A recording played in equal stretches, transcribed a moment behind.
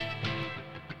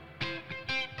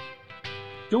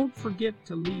Don't forget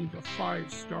to leave a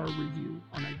 5-star review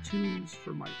on iTunes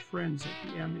for my friends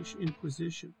at the Amish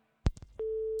Inquisition.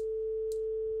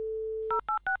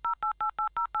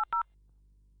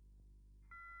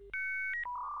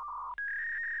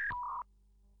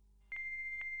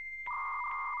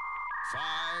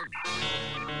 Five,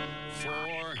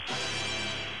 four,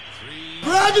 three.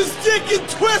 Grab his dick and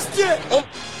twist it! Oh.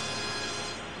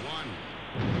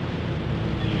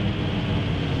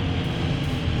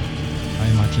 I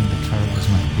imagine the carrot was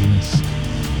my penis.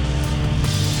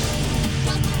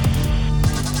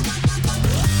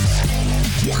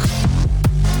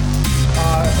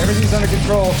 Everything's under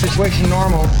control. Situation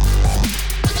normal.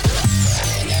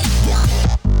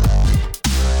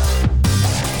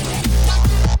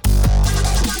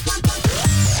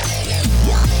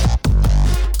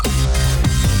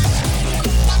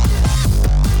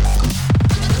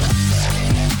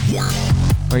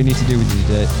 All you need to do with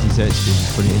the dessert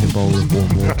is put it in a bowl of warm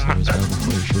water as well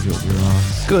before you shove it up your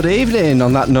arse. Good evening.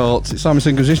 On that note, it's Amish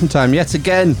Inquisition time yet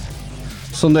again.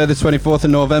 Sunday the 24th of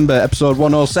November, episode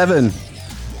 107.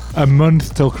 A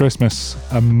month till Christmas.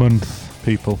 A month,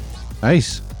 people.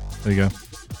 Nice. There you go.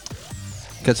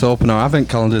 Get to open our advent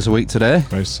calendars a week today.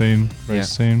 Very soon. Very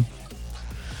soon.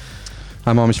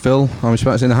 I'm Amish Phil. Amish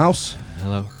Matt's in the house.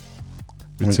 Hello.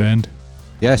 Returned.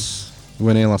 Yes, we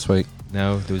weren't here last week.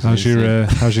 No, there was.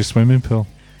 How's your swimming pool?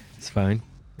 It's fine.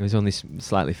 It was only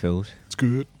slightly filled. It's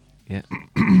good. Yeah.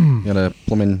 You had a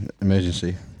plumbing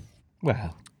emergency.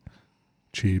 Well,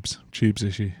 Tubes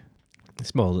issue. a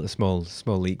small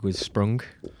leak was sprung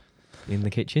in the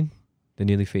kitchen, the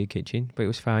newly fitted kitchen, but it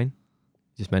was fine.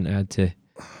 Just meant I had to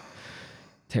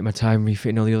take my time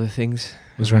refitting all the other things.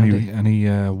 Was there any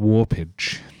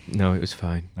warpage? No, it was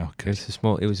fine. Okay.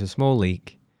 It was a small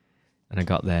leak, and I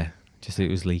got there. Just that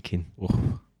it was leaking.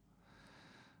 Oh.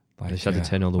 I just had to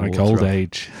turn all the water old off.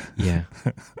 age. Yeah.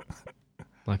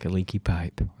 Like a leaky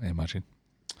pipe. I imagine.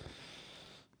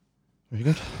 Very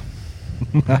good.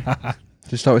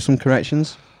 Just start with some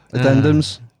corrections.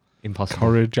 Addendums. Impossible.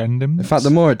 Corrigendums. In fact,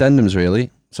 the more addendums, really.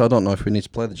 So I don't know if we need to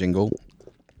play the jingle.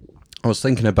 I was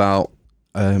thinking about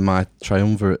my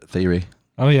triumvirate theory.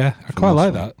 Oh, yeah. I quite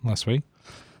like that last week.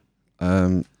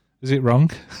 Is it wrong?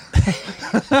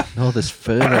 No, there's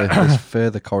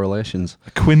further correlations.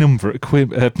 A quinumvirate.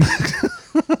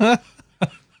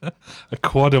 A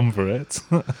quadumvirate.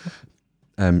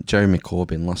 Jeremy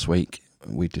Corbyn last week,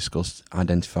 we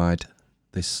identified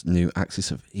this new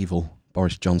axis of evil.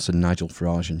 Boris Johnson, Nigel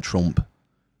Farage and Trump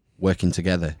working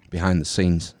together behind the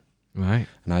scenes. Right.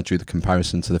 And I drew the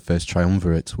comparison to the first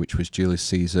triumvirate, which was Julius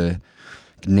Caesar,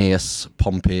 Gnaeus,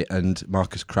 Pompey and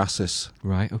Marcus Crassus.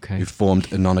 Right, okay. Who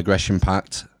formed a non-aggression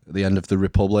pact at the end of the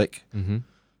Republic. Mm-hmm.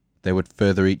 They would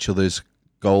further each other's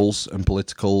goals and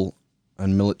political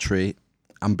and military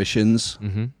ambitions.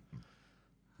 Mm-hmm.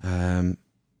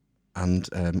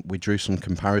 And we drew some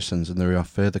comparisons, and there are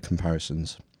further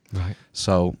comparisons. Right.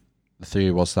 So the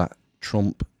theory was that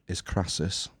Trump is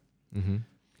Crassus. Mm-hmm.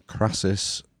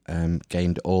 Crassus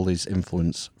gained all his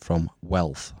influence from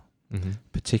wealth,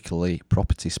 particularly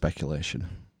property speculation.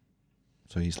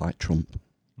 So he's like Trump.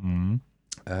 Mm-hmm.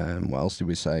 What else did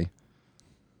we say?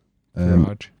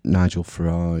 Farage. Nigel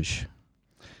Farage.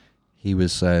 He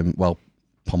was,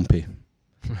 Pompey.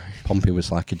 Pompey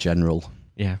was like a general.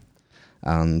 Yeah.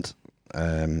 And,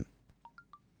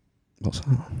 what's that?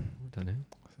 I don't know.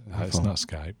 It's not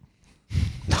Skype.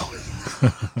 No,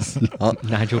 it's not.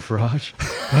 Nigel Farage.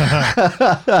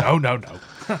 No.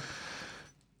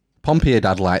 Pompey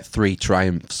had like 3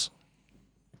 triumphs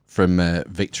from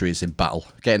victories in battle.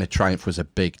 Getting a triumph was a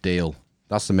big deal.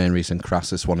 That's the main reason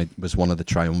Crassus was one of the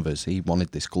triumvirs. He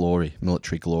wanted this glory,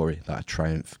 military glory, that a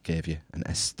triumph gave you, and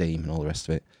esteem and all the rest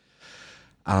of it.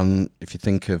 And if you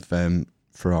think of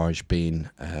Farage being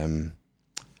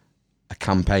a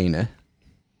campaigner,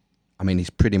 I mean, he's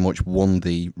pretty much won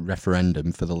the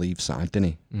referendum for the Leave side, didn't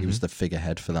he? Mm-hmm. He was the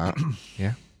figurehead for that.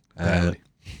 Yeah. Barely.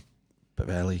 But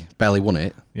barely won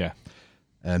it. Yeah.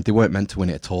 They weren't meant to win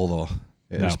it at all, though.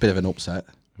 It was a bit of an upset.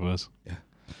 It was. Yeah.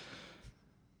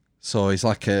 So he's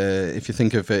like, if you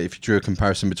think of it, if you drew a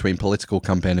comparison between political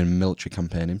campaigning and military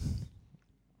campaigning,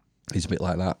 he's a bit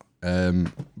like that.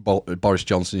 Boris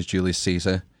Johnson is Julius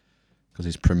Caesar because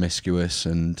he's promiscuous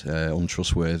and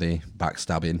untrustworthy,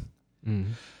 backstabbing.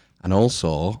 Mm-hmm. And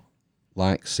also,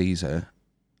 like Caesar,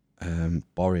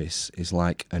 Boris is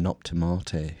like an optimate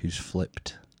who's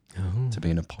flipped to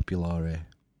being a populare.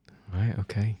 Right,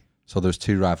 okay. So there's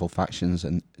 2 rival factions,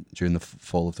 and during the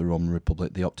fall of the Roman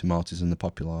Republic, the optimates and the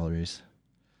populares.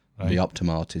 Right. The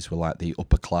optimates were like the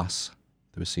upper class.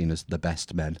 They were seen as the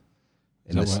best men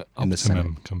Is that where in the Senate.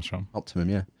 optimum comes from? Optimum,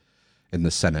 yeah. In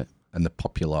the Senate. and the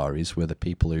populares were the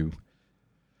people who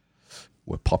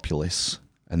were populists,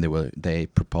 and they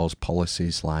proposed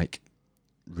policies like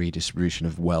redistribution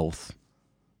of wealth.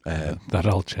 That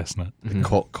old chestnut. The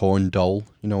corn dole.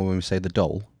 You know when we say the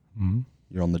dole,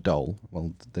 you're on the dole.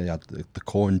 Well, they had the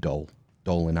corn dole,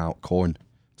 doling out corn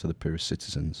to the poorest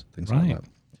citizens, things like that.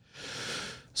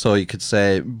 So you could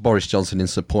say Boris Johnson, in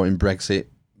supporting Brexit,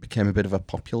 became a bit of a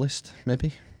populist,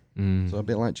 maybe. So a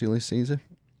bit like Julius Caesar.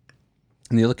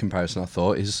 And the other comparison I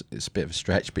thought is, it's a bit of a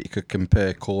stretch, but you could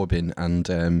compare Corbyn and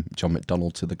John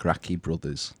McDonnell to the Gracchi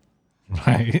brothers.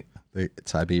 Right.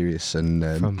 Tiberius and...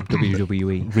 From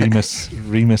WWE.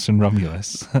 Remus and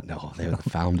Romulus. No, they were the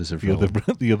founders of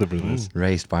the other brothers.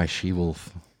 Raised by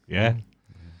she-wolf. Yeah.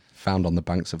 Found on the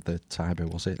banks of the Tiber,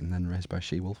 was it? And then raised by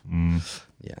she-wolf.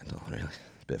 Yeah, not really.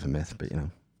 Bit of a myth, but you know.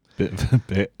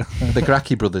 Bit. The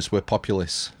Gracchi brothers were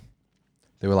populists.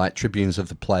 They were like tribunes of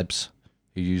the plebs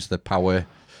who used their power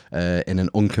in an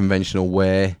unconventional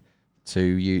way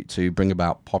to bring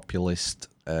about populist...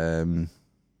 a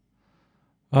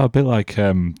bit like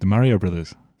the Mario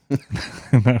Brothers.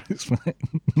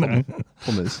 No.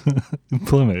 Plumbers.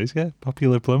 Plumbers, yeah.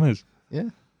 Popular plumbers. Yeah,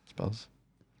 I suppose.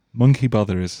 Monkey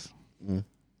botherers. In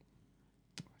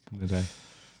the day.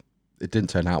 It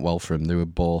didn't turn out well for them. They were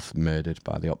both murdered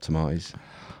by the Optimates. A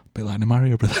bit like the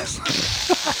Mario Brothers.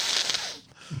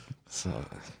 So,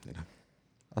 you know,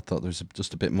 I thought there was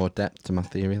just a bit more depth to my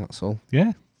theory, that's all.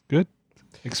 Yeah, good.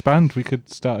 Expand. We could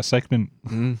start a segment.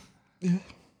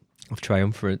 Of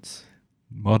triumvirates.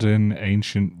 Modern,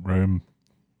 ancient Rome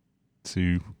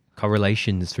to...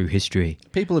 Correlations through history.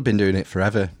 People have been doing it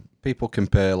forever. People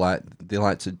compare, they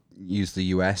like to use the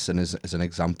US and as an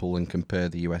example and compare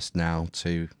the US now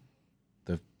to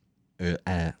the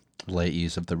late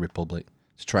years of the Republic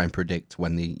to try and predict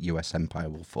when the US empire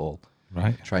will fall.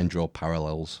 Right. Try and draw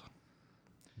parallels.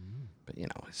 But, you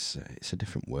know, it's a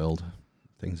different world.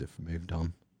 Things have moved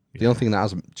on. Yeah. The only thing that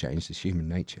hasn't changed is human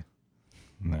nature.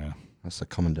 No. That's the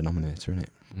common denominator, isn't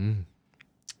it?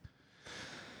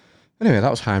 Anyway, that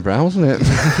was highbrow, wasn't it?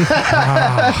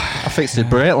 I fixed the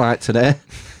brake light today.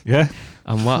 Yeah.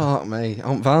 And what? Fuck me.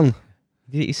 Aunt Van. You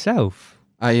did it yourself?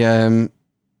 I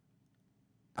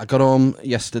got home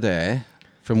yesterday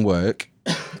from work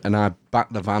and I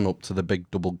backed the van up to the big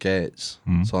double gates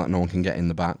so that no one can get in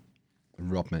the back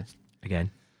and rob me.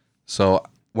 Again. So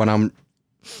when I'm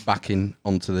backing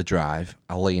onto the drive,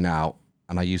 I lean out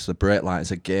and I use the brake light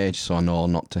as a gauge so I know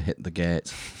not to hit the gate.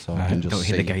 So I can just Don't see.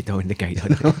 hit the gate, don't hit the gate.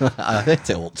 I hit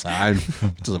it all the time.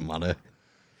 It doesn't matter.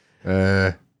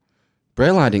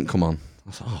 Brake light didn't come on.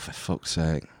 I thought, oh, for fuck's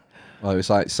sake. Well, it was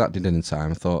like Saturday dinner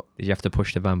time. I thought, Did you have to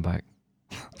push the van back?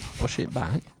 push it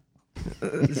back.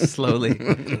 Slowly.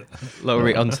 Lower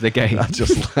it onto the gate. I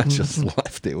just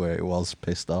left it where it was,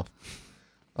 pissed off.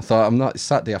 I thought, it's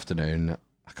Saturday afternoon.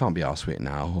 I can't be arsed with it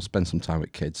now. I'll spend some time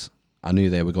with kids. I knew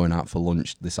they were going out for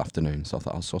lunch this afternoon, so I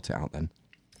thought I'll sort it out then.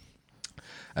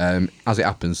 As it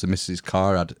happens, the missus'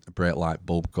 car had a brake light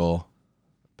bulb go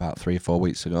about 3 or 4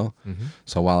 weeks ago.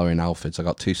 So while we were in Alfred's, I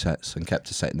got 2 sets and kept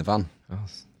a set in the van. Oh,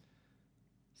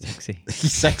 sexy.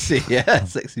 Sexy, yeah.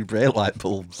 Sexy brake light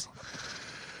bulbs.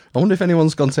 I wonder if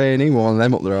anyone's gone to A&E with one of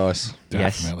them up their arse.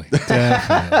 Definitely. Yes.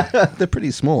 Definitely. They're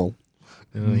pretty small.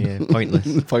 Oh, yeah.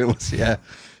 Pointless. Pointless, yeah.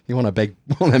 You want one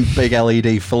of them big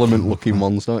LED filament looking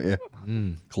ones, don't you?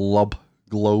 Globe.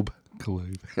 Globe.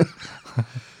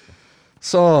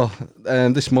 So,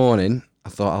 this morning, I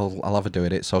thought I'll have a do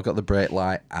at it. So I got the brake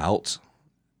light out,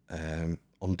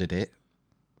 undid it,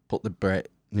 put the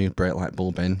new brake light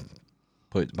bulb in,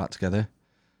 put it back together.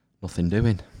 Nothing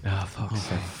doing. Oh, fuck's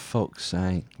sake. For fuck's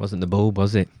sake. Wasn't the bulb,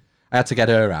 was it? I had to get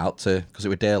her out because it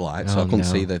was daylight, so Oh, I couldn't no.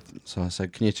 see So I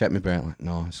said, "Can you check my brake light?"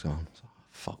 No, it's gone. So,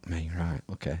 fuck me, right?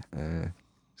 Okay,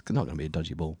 it's not going to be a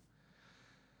dodgy bulb.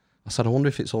 I said, "I wonder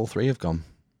if it's all 3 have gone."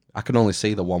 I can only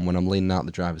see the one when I'm leaning out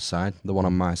the driver's side. The one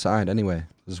on my side, anyway.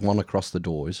 There's one across the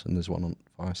doors, and there's one on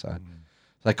my side.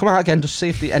 So I come out again, just see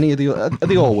if any of the are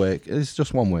they all work. It's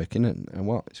just one working, and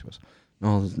what? She goes,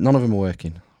 "No, none of them are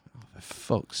working." Oh, for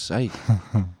fuck's sake!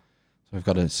 So we've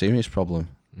got a serious problem.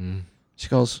 She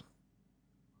goes,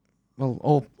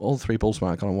 "Well, all 3 bulbs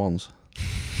might have gone at once."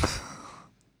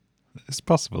 It's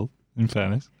possible, in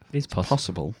fairness. It is possible.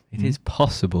 Possible. It is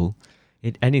possible.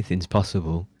 Anything's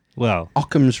possible. Well,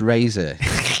 Occam's razor.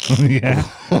 yeah.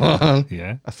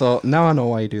 Yeah. I thought, now I know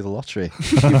why you do the lottery.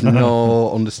 You've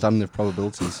no understanding of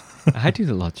probabilities. I do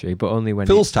the lottery, but only when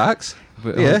Fool's tax.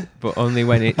 but only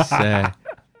when it's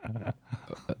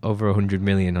over 100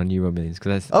 million on Euro Millions.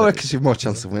 Because Because you've more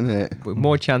chance of winning it.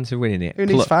 more chance of winning it. Who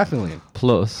needs 5 million?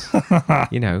 Plus,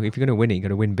 if you're going to win it, you've got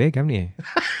to win big, haven't you?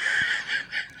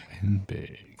 Win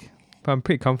big. But I'm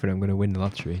pretty confident I'm going to win the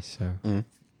lottery. So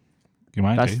You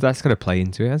might do. that's going to play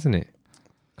into it, hasn't it?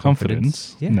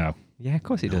 Confidence? Yeah. No. Yeah, of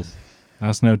course it does.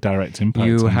 Has no direct impact.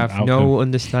 You on have outcome. no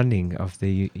understanding of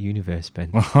the universe, Ben.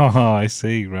 Oh, I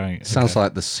see. Right. Sounds Okay.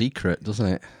 like The Secret, doesn't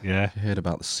it? Yeah. You heard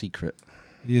about The Secret?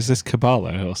 Is this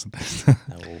Kabbalah or something?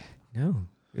 No,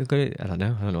 you've got it. I don't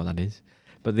know what that is.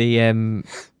 But the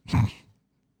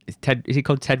is Ted? Is he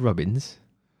called Ted Robbins?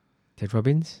 Ted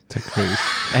Robbins? Ted Cruz.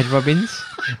 Ed Robbins?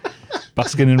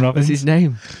 Baskin and Robbins. What's his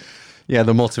name? Yeah,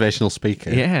 the motivational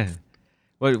speaker. Yeah.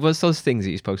 What's those things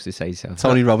that you're supposed to say yourself?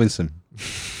 Tony Robinson.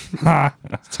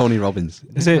 Tony Robbins.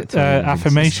 Is it Tony Robbins.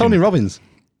 affirmation? Tony Robbins.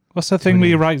 What's the thing where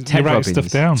you write Ted stuff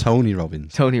Robbins. down? Tony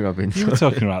Robbins. Tony Robbins. You were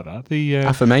talking about that. The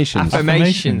Affirmations.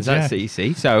 Affirmations. That's yeah. it. You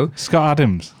see. So Scott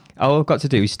Adams. all I've got to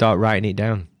do is start writing it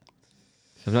down.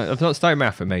 So I've not started my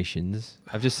affirmations.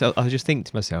 I'll just think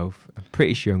to myself, I'm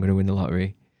pretty sure I'm going to win the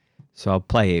lottery. So I'll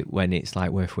play it when it's like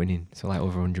worth winning. So like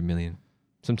over 100 million.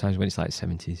 Sometimes when it's like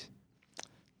 70s.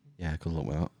 Yeah, good luck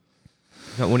with that.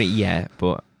 I've not won it yet,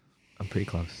 but I'm pretty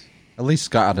close. At least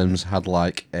Scott Adams had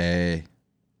like a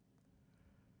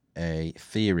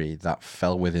theory that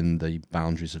fell within the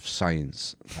boundaries of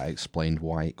science that explained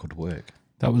why it could work.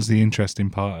 That was the interesting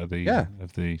part of the Yeah.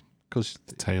 Because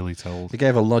tale he told. he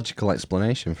gave a logical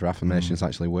explanation for affirmations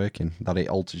actually working, that it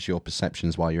alters your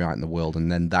perceptions while you're out in the world,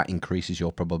 and then that increases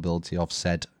your probability of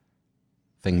said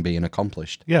thing being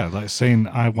accomplished. Yeah, like saying,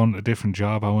 I want a different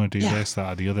job, I want to do Yeah. this,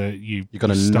 that, or the other. You're going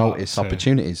to start notice to-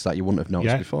 opportunities that you wouldn't have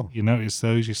noticed Yeah, before. you notice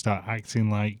those, you start acting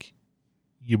like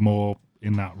you're more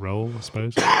in that role, I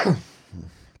suppose.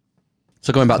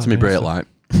 So going back to me Okay, brake so- light.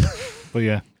 But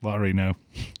yeah, lottery, no.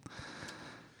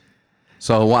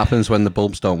 So what happens when the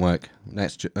bulbs don't work?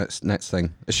 Next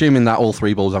thing. Assuming that all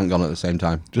three bulbs haven't gone at the same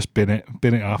time. Just bin it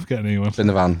off, get a new one. In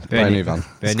the van. Buy a new van.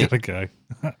 It's Bernie. gotta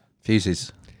go.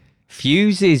 Fuses.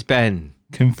 Fuses, Ben.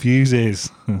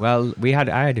 Confuses. Well, I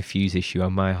had a fuse issue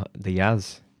on the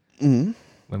Yaz when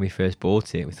we first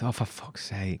bought it. We thought, oh, for fuck's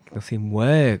sake, nothing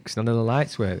works. None of the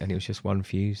lights work, and it was just one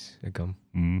fuse had gone.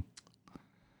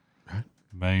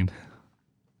 Main.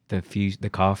 The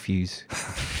car fuse.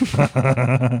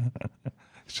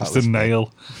 It's just a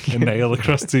nail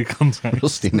across two contacts.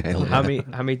 Rusty nail. How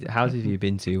many houses have you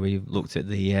been to where you've looked at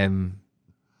the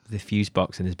fuse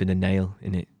box and there's been a nail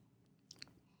in it?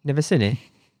 Never seen it.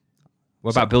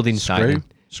 What about building siding?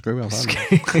 Screw. I've had.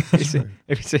 Have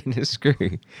you seen a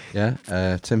screw? Yeah.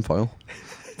 Tinfoil.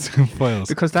 Tinfoil's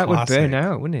Because that would classic. burn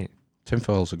out, wouldn't it?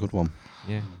 Tinfoil's a good one.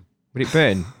 Yeah. Would it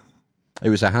burn? It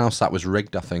was a house that was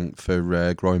rigged, I think,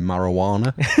 for growing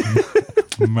marijuana.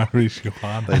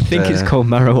 Marijuana. I think it's called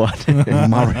marijuana.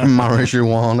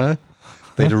 Marijuana.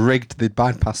 They'd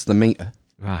bypassed the meter.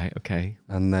 Right, okay.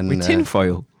 And then... With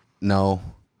tinfoil? No.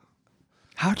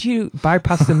 How do you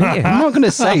bypass the meter? I'm not going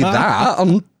to say that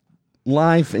on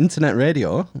live internet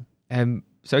radio.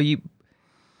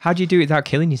 How do you do it without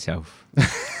killing yourself?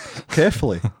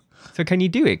 Carefully. So can you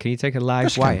do it? Can you take a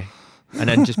live wire and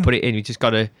then just put it in? You just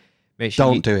got to make sure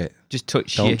Don't do it. Just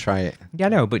touch Don't your... try it. Yeah,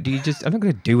 no, but I'm not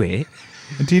going to do it.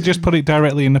 And do you just put it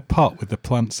directly in a pot with the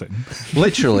plants in?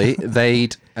 Literally,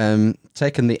 they'd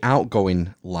taken the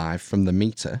outgoing live from the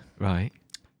meter, Right.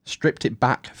 stripped it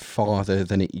back farther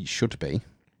than it should be,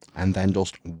 and then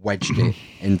just wedged it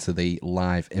into the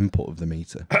live input of the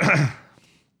meter.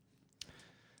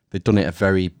 They'd done it a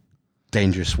very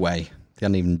dangerous way. They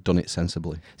hadn't even done it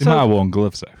sensibly. You might have worn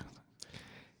gloves though.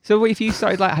 So what if you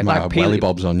started Might have welly peeling,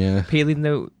 bobs on, yeah. peeling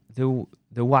the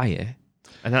wire,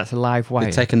 and that's a live wire?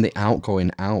 They'd taken the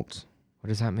outgoing out. What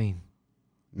does that mean?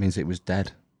 It means it was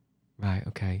dead. Right,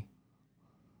 okay.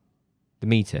 The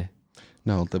meter?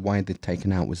 No, the wire they'd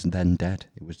taken out was then dead.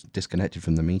 It was disconnected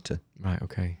from the meter. Right,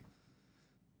 okay.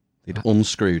 They'd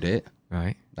unscrewed it.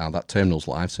 Right. Now that terminal's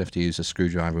live, so you have to use a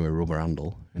screwdriver with a rubber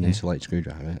handle, an insulated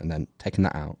screwdriver, and then taking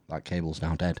that out, that cable's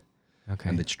now dead. Okay.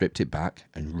 And they'd stripped it back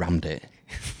and rammed it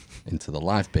into the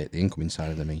live bit, the incoming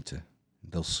side of the meter,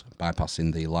 thus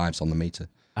bypassing the lives on the meter.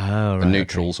 Oh, right. The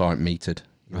neutrals aren't metered.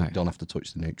 You Right. don't have to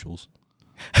touch the neutrals.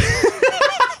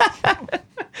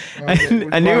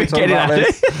 I knew we'd get it at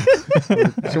it.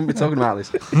 Shouldn't be talking about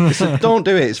this. Listen, don't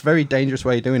do it. It's a very dangerous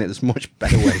way of doing it. There's much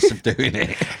better ways of doing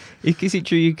it. Is it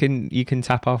true you can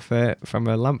tap off from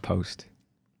a lamppost?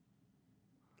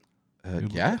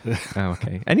 Yeah. Oh,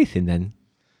 okay. Anything then?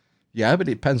 Yeah, but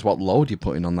it depends what load you're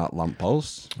putting on that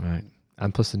lamppost. Right.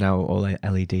 And plus, they're now all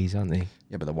LEDs, aren't they?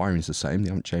 Yeah, but the wiring's the same. They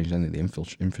haven't changed any of the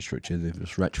infrastructure. They've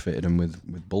just retrofitted them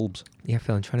with bulbs. Yeah,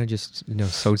 Phil, I'm trying to just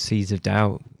sow seeds of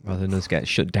doubt rather than us get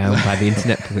shut down by the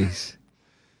internet police.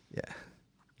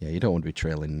 Yeah, you don't want to be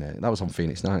trailing. That was on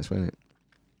Phoenix Nights, wasn't it?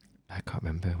 I can't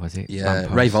remember. Was it? Yeah,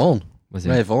 Lamppost? Ray Vaughan. Was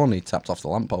Ray it? Vaughan, he tapped off the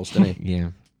lamppost, didn't he? Yeah.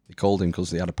 They called him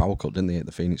because they had a power cut, didn't they, at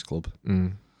the Phoenix Club?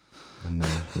 Mm. And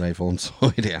Ray Vaughan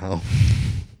sorted it out.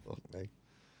 Fuck me.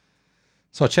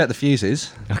 So I checked the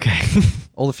fuses. Okay.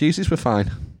 All the fuses were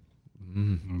fine.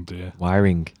 Oh dear.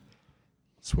 Wiring.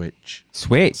 Switch.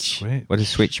 Switch. What does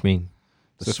switch mean?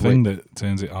 It's the thing that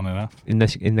turns it on and off. In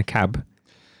the cab.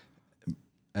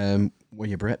 Where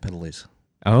your brake pedal is.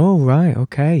 Oh right.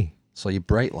 Okay. So your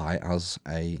brake light has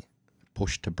a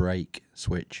push to brake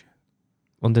switch.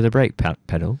 Under the brake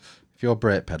pedal. If your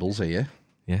brake pedal's here,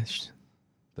 Yes.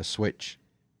 the switch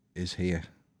is here.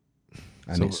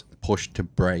 And So- it's push to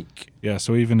brake. Yeah,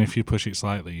 so even if you push it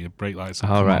slightly, your brake lights will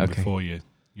Oh, come right, on okay. before your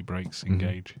brakes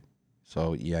engage.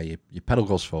 So yeah, your pedal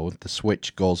goes forward, the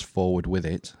switch goes forward with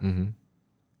it, Mm-hmm.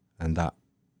 and that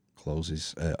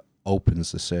closes,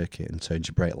 opens the circuit and turns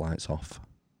your brake lights off.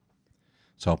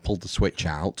 So I pulled the switch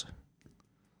out.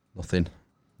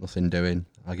 Nothing doing.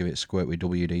 I give it a squirt with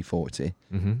WD-40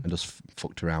 Mm-hmm. and just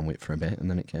fucked around with it for a bit, and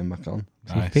then it came back on.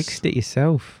 So you Nice. fixed it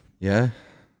yourself. Yeah, I'm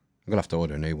gonna have to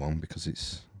order a new one because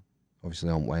it's obviously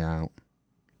on way out.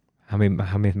 How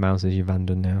many miles has your van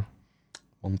done now?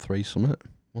 1.3 something,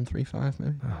 1.35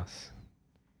 maybe. Oh,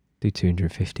 do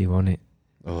 250 on it.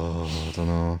 Oh, I don't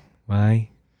know. Why?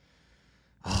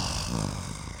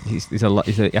 There's a lot.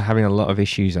 You're having a lot of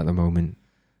issues at the moment.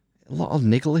 A lot of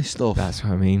niggly stuff. That's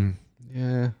what I mean.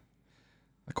 Yeah,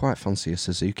 I quite fancy a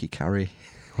Suzuki Carry.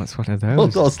 What's one of One those?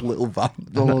 of those little vans,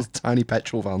 one of those tiny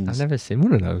petrol vans. I've never seen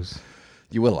one of those.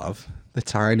 You will have. They're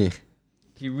tiny.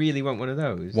 Do you really want one of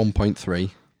those?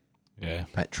 1.3 Yeah.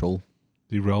 petrol.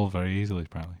 They roll very easily,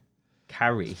 apparently.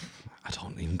 Carry. I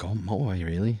don't even go on motorway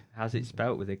really. How's it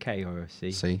spelt, with a K or a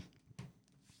C? See.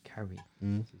 Carry.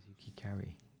 Mm. Suzuki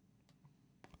Carry.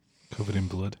 Covered in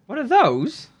blood. What are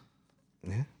those?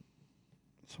 Yeah.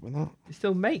 What's up with that? They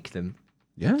still make them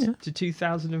Yeah, yeah. to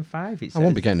 2005. It I says.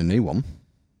 won't be getting a new one.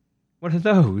 What are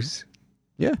those?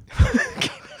 Yeah.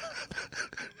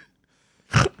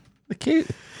 They're cute.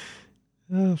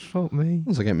 Oh fuck me!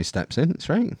 Once I get my steps in, it's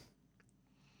right.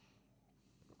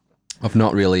 I've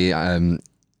not really.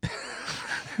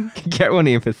 Get one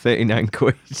here for 39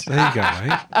 quid. There you go,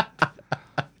 mate.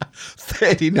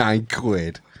 39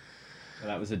 quid. Well,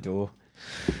 that was a door.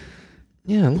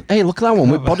 Yeah. Hey, look at that one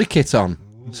with body kit on.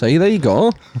 See, there you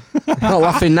go. Not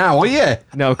laughing now, are you?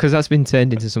 No, because that's been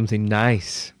turned into something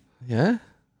nice. Yeah.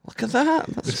 Look at that.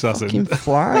 That's This hasn't. fucking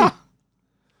fly.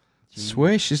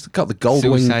 Swish. She's got the gold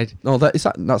Suicide. wing. No, is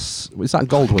that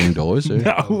gold wing doors? No,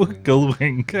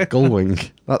 Gullwing. Gold wing.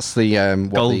 That's the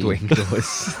Goldwing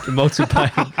doors. The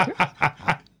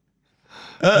motorbike.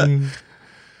 That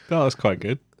was quite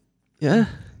good. Yeah.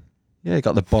 Yeah, you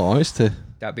got the bars to.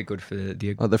 That'd be good for the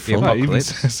At the front. That even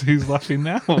apocalypse. says who's laughing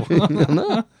now.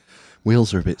 No.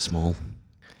 Wheels are a bit small.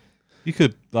 You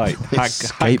could, like, hack them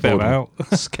Skateboard. out.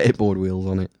 Skateboard wheels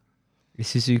on it. The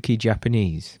Suzuki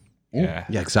Japanese. Yeah.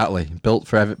 Yeah, exactly. Built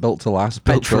forever, built to last.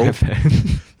 Built Petrol. forever.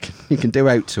 You can do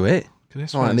out to it.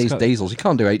 This Not like one's these got- diesels. You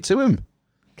can't do out to them.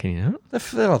 Can you not?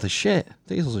 They're the shit.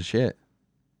 Diesels are shit.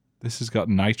 This has got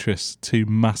nitrous, 2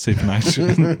 massive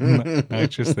nitrous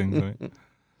nitrous things on it.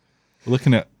 We're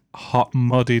looking at hot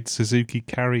modded Suzuki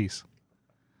Carries.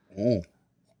 Oh.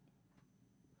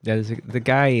 Yeah,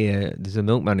 there's a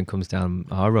milkman who comes down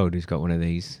our road who's got one of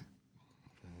these.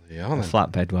 Yeah, A then.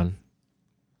 flatbed one.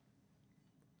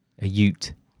 A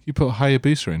ute. You put a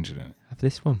Hayabusa engine in it. Have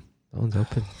this one. That one's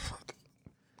open.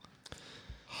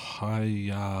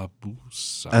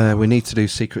 Hayabusa. We need to do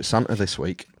Secret Santa this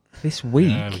week. This week?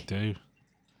 Yeah, we do.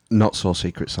 Not so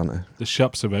Secret Santa. The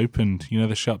shops have opened. You know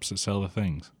the shops that sell the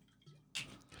things?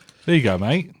 There you go,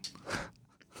 mate.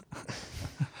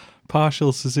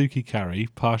 Partial Suzuki Carry,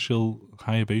 partial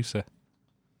Hayabusa.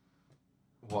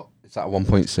 What? Is that a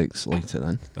 1.6 litre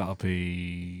then? That'll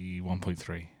be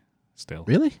 1.3 still.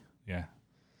 Really? Yeah,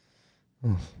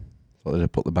 Thought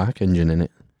they'd put the back engine in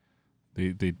it.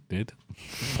 they did. They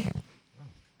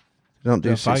don't do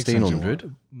The bike's engine 1600.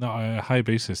 one- No,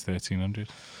 Hayabusa's 1300.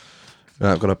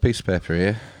 Right, I've got a piece of paper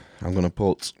here. I'm going to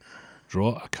put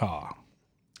Draw a car.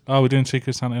 Oh, we're doing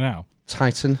Secret Santa now.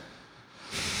 Titan,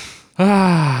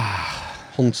 Ah,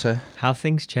 Hunter, How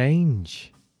things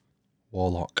change.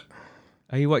 Warlock.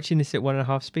 Are you watching this at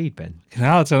 1.5 speed, Ben?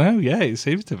 no, I don't know. Yeah, it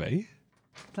seems to be.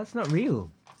 That's not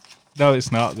real. No,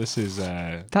 it's not. This is.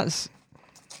 That's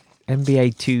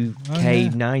NBA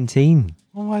 2K19.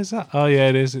 Oh, why is that? Oh, yeah,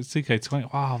 it is. It's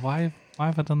 2K20. Wow, why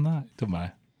have I done that? Don't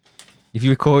matter. If you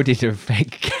recorded a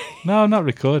fake game. No, I'm not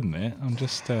recording it. I'm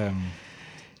just. Yeah,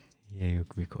 you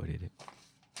recorded it.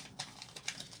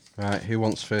 Right, who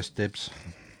wants first dibs?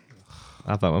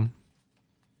 Have that one.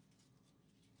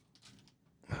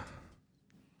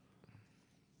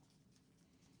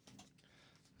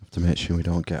 To make sure we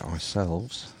don't get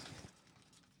ourselves.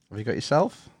 Have you got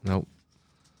yourself? Nope.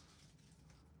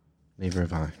 Neither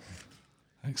have I.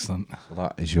 Excellent. So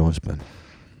that is yours, Ben.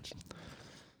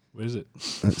 Where is it?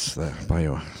 It's there, by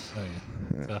you. Oh,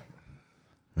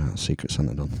 yeah. Secret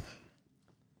Santa done.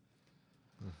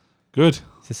 Good.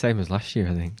 It's the same as last year,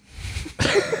 I think.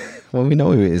 Well, we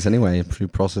know who it is anyway, through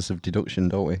process of deduction,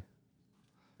 don't we?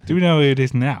 Do we know who it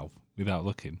is now without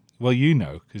looking? Well, you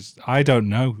know, because I don't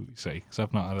know, you see, because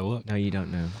I've not had a look. No, you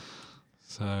don't know.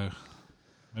 So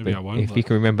maybe But I won't. if look. you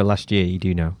can remember last year, you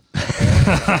do know.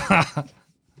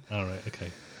 All right, okay.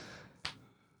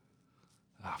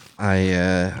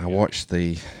 I watched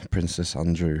the Princess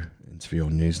Andrew interview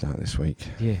on Newsnight this week.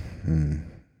 Yeah.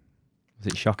 Was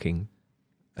it shocking?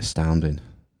 Astounding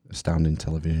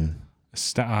television.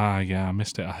 Yeah, I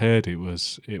missed it. I heard it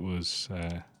was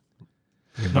not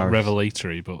Embarrassed.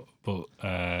 revelatory, but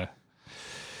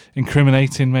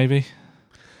incriminating, maybe.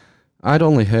 I'd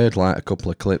only heard like a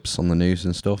couple of clips on the news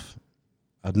and stuff.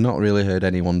 I'd not really heard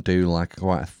anyone do like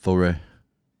quite a thorough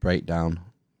breakdown.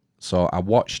 So I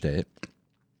watched it.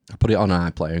 I put it on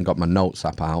iPlayer and got my notes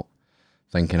app out,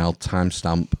 thinking I'll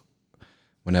timestamp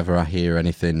whenever I hear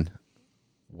anything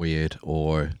weird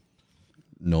or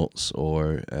nuts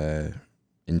or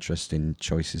interesting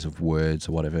choices of words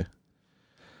or whatever.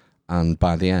 And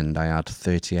by the end, I had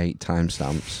 38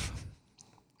 timestamps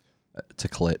to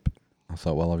clip. I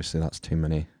thought, well, obviously that's too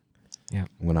many. Yeah.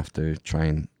 I'm going to have to try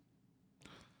and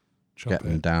Chop get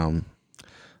them it. down.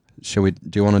 Do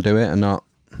you want to do it or not?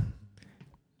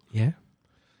 Yeah.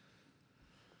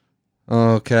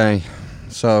 Okay.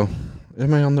 So,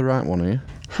 am I on the right one here?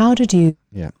 How did you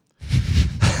Yeah.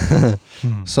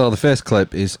 So the first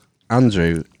clip is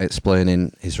Andrew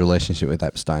explaining his relationship with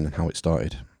Epstein and how it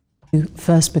started.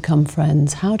 first become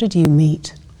friends? How did you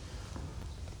meet?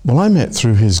 Well, I met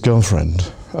through his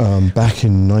girlfriend back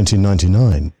in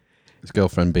 1999. His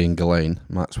girlfriend being Ghislaine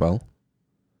Maxwell,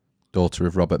 daughter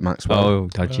of Robert Maxwell. Oh,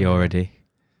 dodgy already.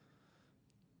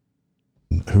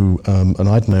 Who and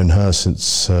I'd known her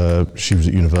since she was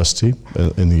at university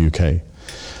in the UK,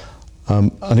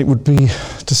 and it would be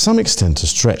to some extent a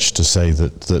stretch to say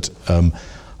that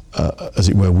as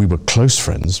it were, we were close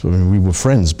friends. I mean, we were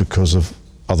friends because of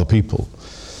other people,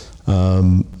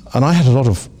 and I had a lot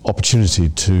of opportunity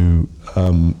to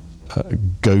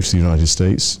go to the United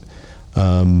States,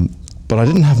 but I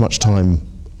didn't have much time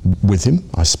with him.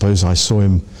 I suppose I saw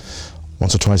him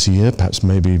once or twice a year, perhaps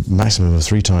maybe maximum of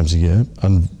 3 times a year.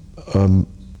 And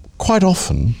quite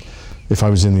often, if I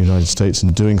was in the United States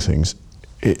and doing things,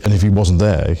 and if he wasn't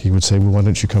there, he would say, well, why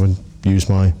don't you come and use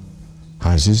my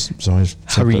houses? So I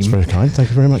said, that's very kind. Thank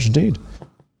you very much indeed.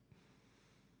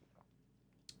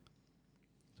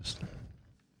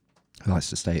 He likes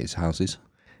to stay at his houses.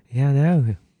 Yeah, I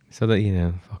know. So that, you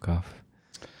know, fuck off.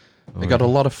 They got a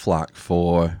lot of flack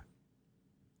for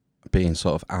being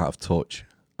sort of out of touch.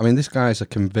 I mean, this guy's a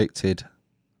convicted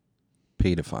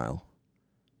paedophile,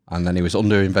 and then he was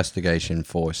under investigation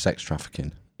for sex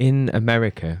trafficking. In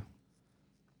America,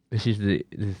 this is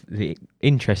the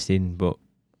interesting but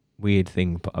weird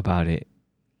thing about it,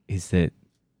 is that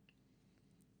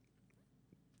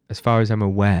as far as I'm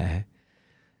aware,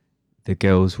 the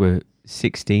girls were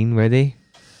 16, were they?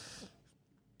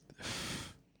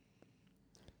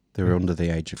 They were under the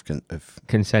age of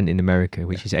consent in America,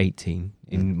 which is 18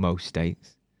 in most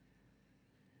states.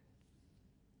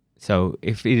 So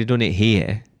if he'd have done it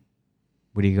here,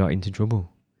 would he got into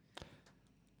trouble?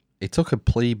 He took a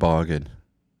plea bargain,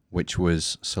 which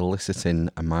was soliciting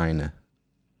a minor.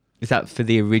 Is that for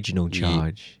the original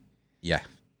charge? Yeah.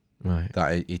 Right.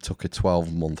 That he took a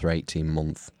 12-month or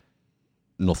 18-month,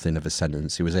 nothing of a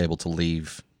sentence. He was able to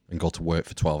leave and go to work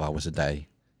for 12 hours a day.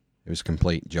 It was a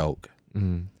complete joke.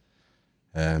 Mm.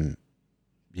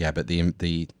 Yeah, but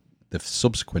the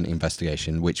subsequent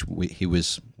investigation, which he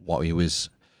was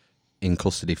in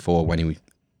custody for when he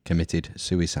committed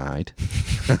suicide,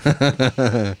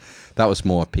 that was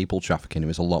more people trafficking. It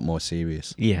was a lot more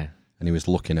serious. Yeah. And he was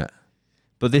looking at...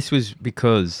 But this was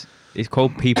because it's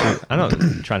called people... I'm not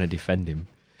trying to defend him.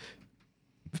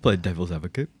 Play devil's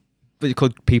advocate. But it's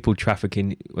called people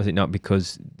trafficking, was it not?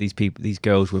 Because these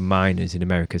girls were minors in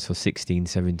America, so 16,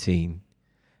 17...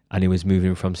 and he was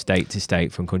moving from state to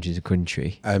state, from country to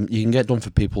country. You can get done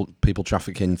for people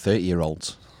trafficking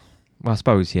 30-year-olds. Well, I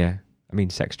suppose, yeah. I mean,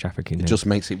 sex trafficking. It just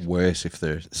makes it worse if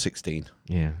they're 16.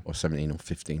 Yeah. Or 17 or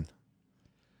 15.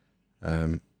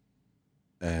 And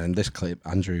this clip,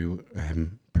 Andrew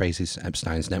praises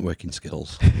Epstein's networking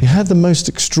skills. He had the most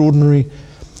extraordinary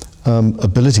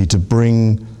ability to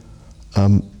bring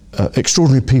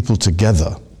extraordinary people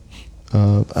together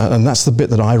And that's the bit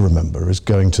that I remember, is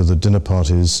going to the dinner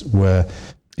parties where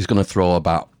He's going to throw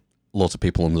about lots of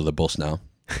people under the bus now.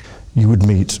 you would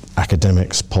meet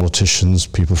academics, politicians,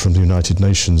 people from the United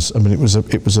Nations. I mean, it was a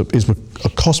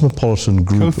cosmopolitan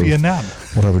group Kofi of Annan.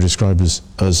 what I would describe as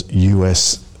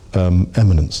US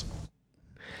eminence.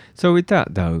 So with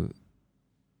that though,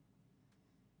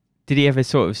 did he ever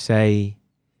sort of say,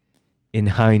 in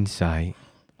hindsight?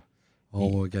 Oh,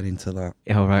 we'll get into that.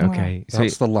 Oh right, okay.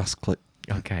 That's the last clip.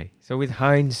 Okay, so with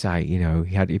hindsight, you know,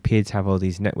 he appeared to have all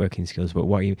these networking skills, but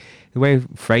the way of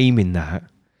framing that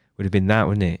would have been that,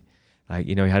 wouldn't it? Like,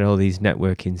 you know, he had all these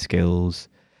networking skills,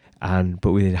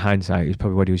 but within hindsight, it was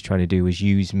probably what he was trying to do was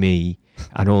use me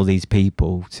and all these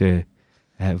people to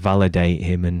validate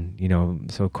him, and you know,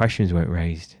 so questions weren't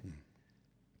raised.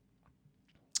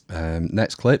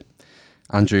 Next clip.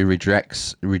 Andrew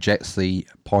rejects the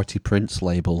party prince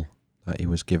label that he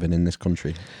was given in this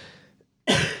country.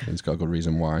 He's got a good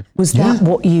reason why. Was that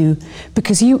what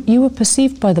because you were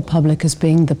perceived by the public as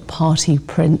being the party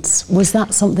prince? Was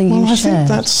that something you I shared? think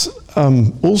that's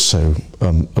also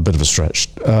a bit of a stretch.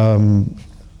 I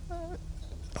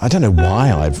don't know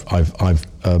why I've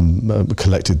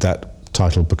collected that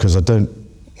title, because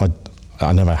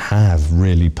I never have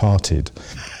really partied.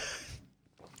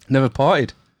 Never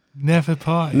partied. Never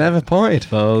partied. Never partied.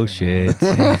 Bullshit.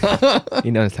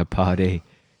 He knows the party.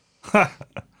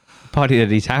 Partied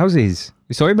at his houses.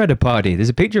 We saw him at a party. There's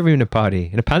a picture of him in a party,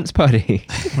 in a pants party.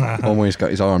 One where he's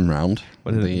got his arm round.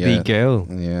 The girl.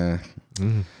 Yeah.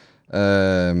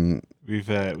 We've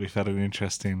had an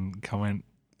interesting comment.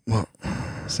 What?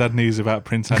 Sad news about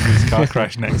Prince Andrew's car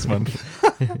crash next month.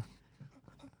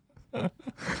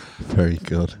 Very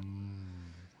good.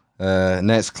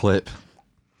 Next clip.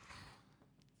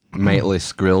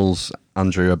 Mateless grills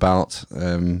Andrew about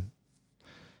him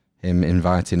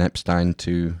inviting Epstein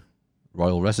to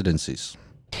royal residencies.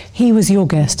 He was your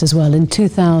guest as well. In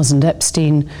 2000,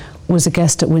 Epstein was a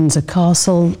guest at Windsor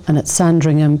Castle and at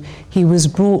Sandringham. He was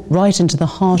brought right into the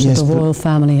heart of the royal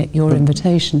family at your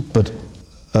invitation. But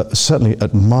certainly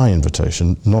at my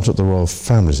invitation, not at the royal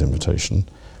family's invitation.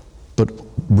 But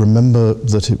remember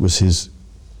that it was his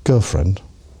girlfriend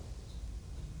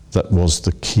that was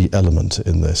the key element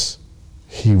in this.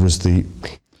 He was the...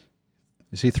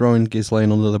 Is he throwing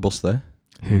Ghislaine under the bus there?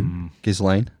 Who?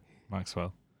 Ghislaine.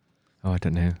 Maxwell. Oh, I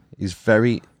don't know. He's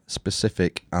very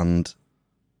specific, and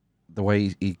the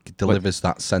way he delivers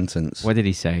that sentence. What did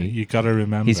he say? You got to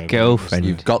remember. His girlfriend.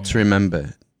 You've got to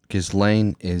remember,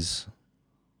 Ghislaine is...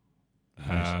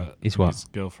 Is what? His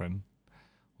girlfriend.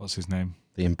 What's his name?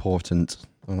 The important...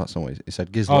 Oh, that's not what he said.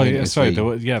 Oh, Ghislaine yeah, is sorry.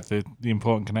 the The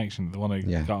important connection. The one who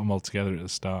got them all together at the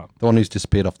start. one who's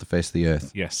disappeared off the face of the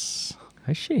earth. Yes.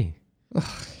 Has she?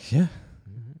 Yeah.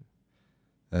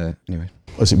 Anyway.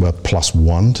 As it were,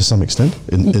 +1 to some extent.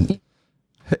 Do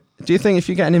you think if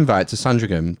you get an invite to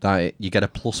Sandringham that you get a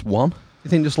 +1? Do you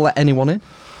think just let anyone in?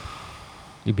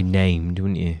 You'd be named,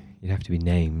 wouldn't you? You'd have to be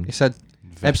named. He said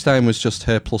Epstein was just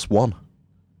her +1.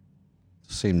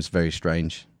 Seems very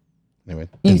strange. Anyway.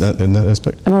 In that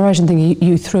aspect. Am I right in thinking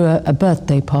you threw a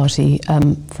birthday party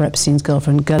for Epstein's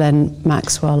girlfriend, Ghislaine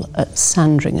Maxwell, at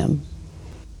Sandringham?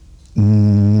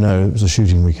 No, it was a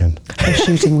shooting weekend. A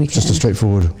shooting weekend. Just a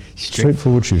straightforward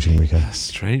shooting weekend.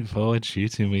 Straightforward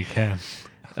shooting weekend.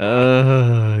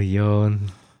 Oh,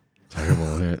 yawn.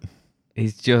 Terrible, isn't it?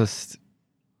 He's just...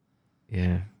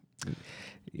 Yeah.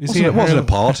 It wasn't a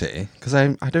party, because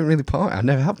I don't really party. I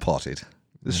never have partied.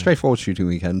 It's a straightforward shooting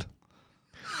weekend.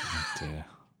 Dear.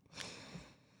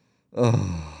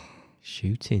 Oh.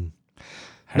 Shooting.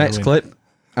 Next clip.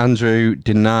 Andrew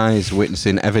denies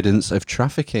witnessing evidence of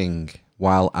trafficking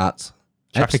while at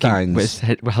Epstein's.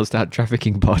 Whilst at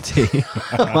trafficking party.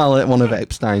 While at one of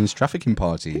Epstein's trafficking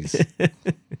parties.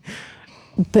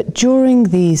 But during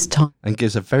these times... And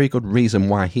gives a very good reason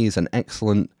why he is an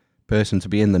excellent person to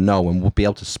be in the know and would be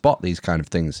able to spot these kind of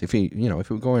things. If it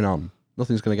were going on,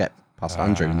 nothing's going to get past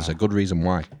Andrew, and there's a good reason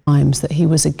why. Times that he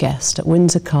was a guest at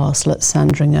Windsor Castle at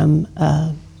Sandringham,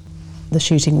 the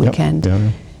shooting weekend. Yep,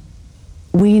 yeah.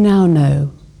 We now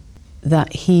know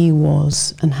that he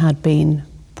was and had been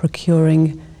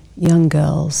procuring young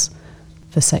girls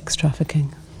for sex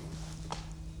trafficking.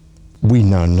 We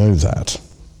now know that.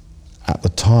 At the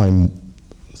time,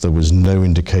 there was no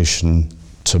indication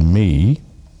to me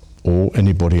or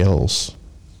anybody else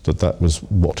that was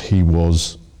what he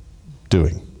was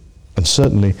doing. And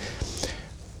certainly,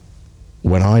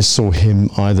 when I saw him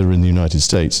either in the United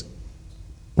States,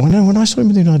 when I saw him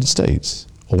in the United States,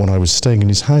 or when I was staying in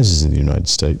his houses in the United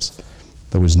States,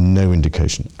 there was no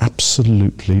indication,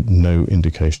 absolutely no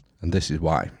indication. And this is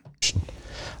why.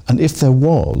 And if there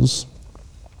was,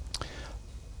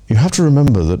 you have to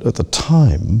remember that at the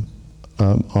time,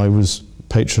 I was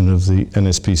patron of the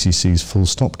NSPCC's Full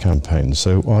Stop campaign,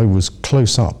 so I was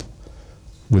close up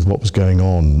with what was going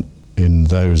on in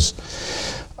those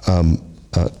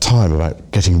time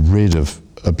about getting rid of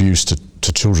abuse to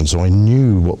children. So I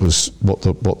knew what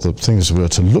the things were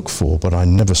to look for, but I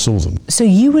never saw them. So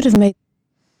you would have made...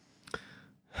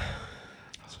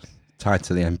 Tied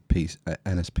to the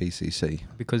NSPCC.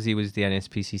 Because he was the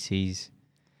NSPCC's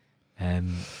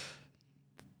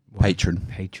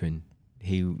Patron.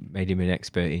 He made him an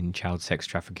expert in child sex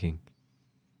trafficking.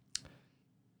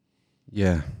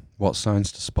 Yeah. What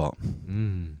signs to spot?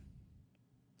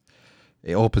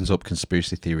 It opens up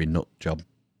conspiracy theory nut job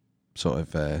sort of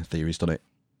theories, doesn't it?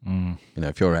 You know,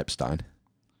 if you're Epstein,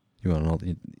 you want to know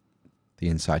the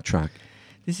inside track.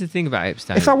 This is the thing about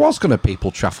Epstein. If I was going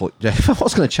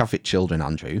to traffic children,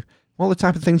 Andrew, what are the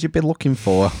type of things you'd be looking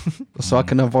for so I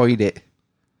can avoid it?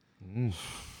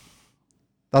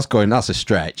 That's a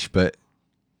stretch, but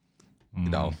you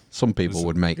know, some people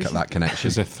would make that connection.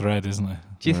 There's a thread, isn't there?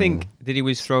 Do you think that he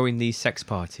was throwing these sex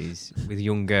parties with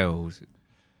young girls,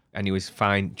 and he was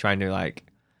trying to like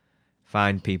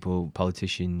find people,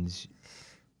 politicians,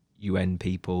 UN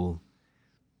people,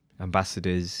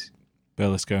 ambassadors,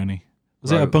 Berlusconi?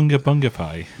 Was it a bunga bunga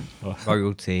party?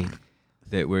 royalty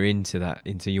that were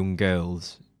into young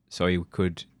girls, so he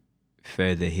could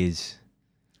further his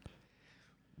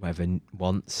whatever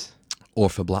wants? Or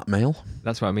for blackmail?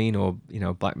 That's what I mean, or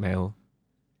blackmail.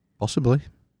 Possibly.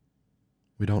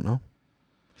 We don't know.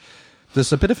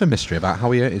 There's a bit of a mystery about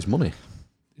how he earned his money.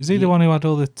 Is he the one who had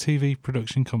all the TV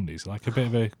production companies? Like a bit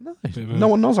of a... No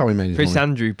one knows how he made his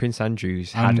money. Prince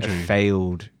Andrew's had a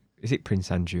failed... Is it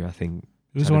Prince Andrew, I think?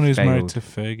 He was the one who's married to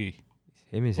Fergie.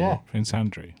 Him, isn't it? Prince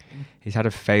Andrew. He's had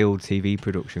a failed TV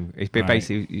production. It's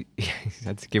basically... He's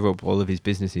had to give up all of his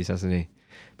businesses, hasn't he?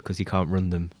 Because he can't run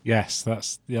them. Yes,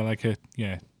 that's... Yeah, like a...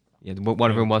 Yeah. Yeah, one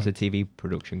of them was a TV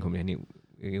production company, and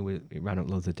it ran up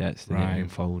loads of debts,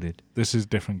 and folded. This is a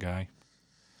different guy.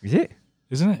 Is it?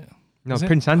 Isn't it? No,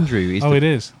 Prince Andrew is... it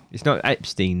is. It's not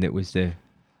Epstein that was the...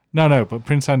 No, but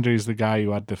Prince Andrew is the guy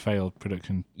who had the failed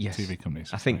production TV companies.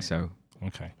 I think so.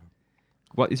 Okay.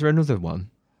 What, is there another one?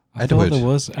 I thought there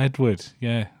was Edward,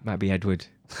 yeah. Might be Edward.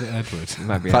 Edward.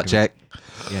 Might be Fact check.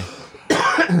 Yeah.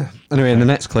 Anyway, in the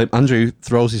next clip, Andrew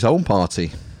throws his own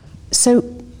party. So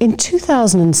in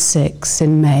 2006,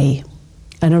 in May,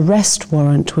 an arrest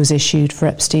warrant was issued for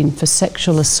Epstein for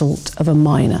sexual assault of a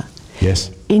minor.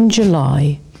 Yes. In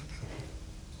July,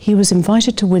 he was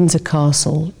invited to Windsor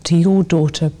Castle to your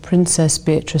daughter Princess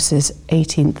Beatrice's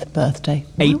 18th birthday.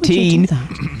 Why would you do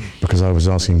that? Because I was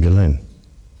asking Ghislaine.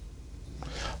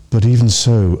 But even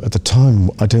so, at the time,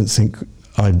 I don't think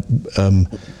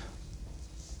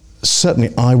certainly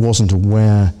I wasn't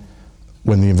aware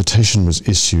when the invitation was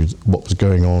issued what was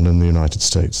going on in the United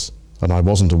States. And I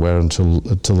wasn't aware until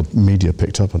the media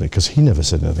picked up on it, because he never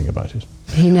said anything about it.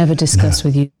 He never discussed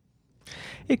with you.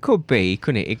 It could be,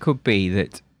 couldn't it? It could be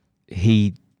that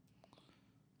he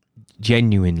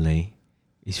genuinely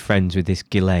is friends with this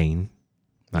Ghislaine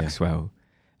Maxwell,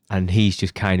 and he's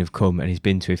just kind of come and he's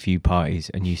been to a few parties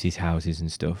and used his houses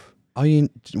and stuff.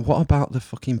 What about the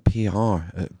fucking PR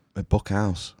at Buck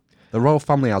House? The royal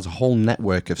family has a whole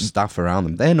network of staff around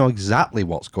them. They know exactly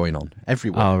what's going on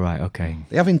everywhere. Oh, right, okay.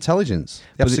 They have intelligence.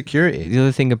 They have security. The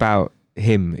other thing about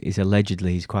him is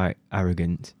allegedly he's quite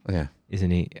arrogant,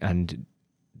 isn't he? And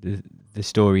the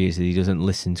story is that he doesn't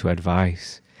listen to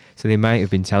advice. So they might have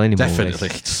been telling him all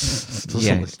this.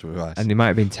 Doesn't listen to advice. And they might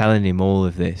have been telling him all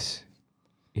of this,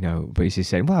 but he's just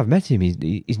saying, well, I've met him.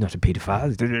 He's not a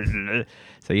paedophile.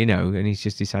 So, and he's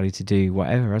just decided to do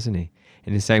whatever, hasn't he?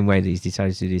 In the same way that he's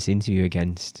decided to do this interview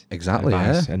against exactly,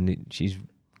 advice, and she's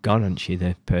gone, hasn't she?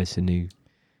 The person who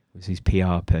was his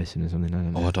PR person or something. I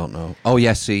don't know. I don't know. Oh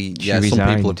yes, some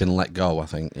people have been let go. I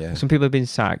think. Yeah, some people have been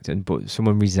sacked, but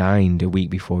someone resigned a week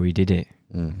before he did it.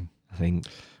 I think.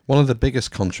 One of the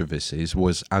biggest controversies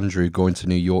was Andrew going to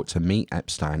New York to meet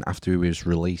Epstein after he was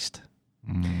released.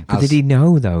 But did he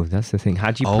know though? That's the thing.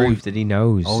 Had you proved that he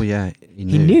knows? Oh yeah, he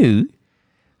knew. He knew.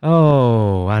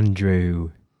 Oh,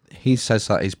 Andrew. He says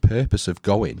that his purpose of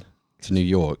going to New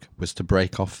York was to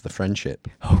break off the friendship.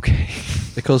 Okay.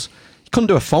 Because he couldn't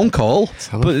do a phone call.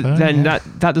 But then that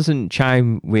doesn't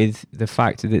chime with the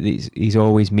fact that he's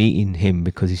always meeting him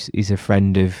because he's a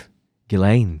friend of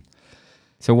Ghislaine.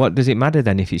 So what does it matter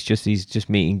then if he's just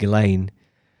meeting Ghislaine?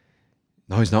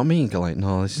 No, he's not meeting Ghislaine.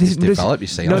 No, this is developed, you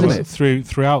see.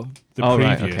 Throughout the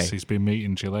previous, he's been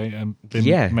meeting Ghislaine and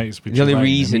been mates with the only Ghislaine,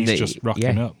 reason and he's just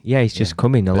rocking up. Yeah, he's just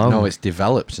coming along. But no, it's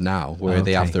developed now where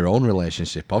they have their own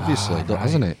relationship, obviously,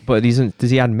 hasn't it? But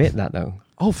does he admit that though?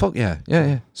 Oh, fuck yeah.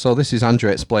 Yeah. So this is Andrew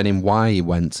explaining why he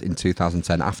went in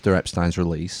 2010 after Epstein's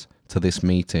release to this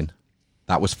meeting.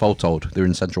 That was photoed. They're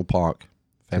in Central Park.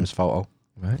 Famous photo.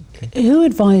 Right. Okay. Who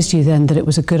advised you then that it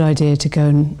was a good idea to go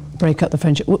and break up the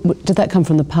friendship? Did that come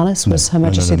from the palace? Was Her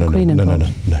Majesty the Queen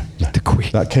involved? No. The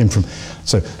Queen. That came from.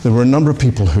 So there were a number of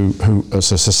people who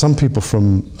so some people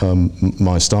from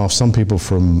my staff, some people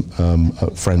from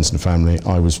friends and family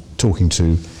I was talking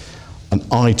to, and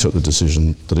I took the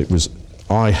decision that it was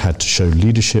I had to show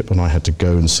leadership and I had to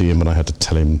go and see him and I had to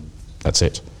tell him that's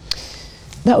it.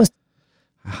 That was.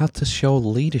 I had to show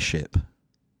leadership.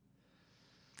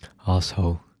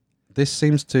 Arsehole. This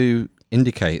seems to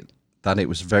indicate that it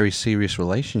was a very serious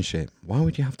relationship. Why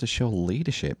would you have to show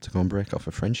leadership to go and break off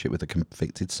a friendship with a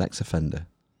convicted sex offender?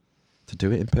 To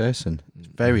do it in person? It's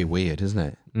very weird, isn't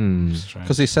it?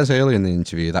 Because he says earlier in the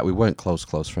interview that we weren't close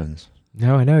friends.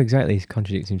 No, I know exactly. He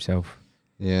contradicts himself.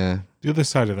 Yeah. The other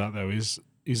side of that, though, is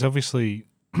he's obviously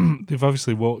they've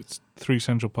obviously walked through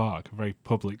Central Park, a very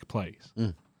public place.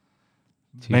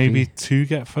 Maybe to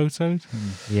get photoed.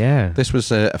 Yeah. This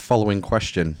was a following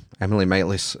question. Emily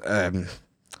Maitlis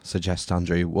suggests,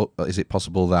 Andrew, is it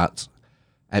possible that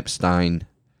Epstein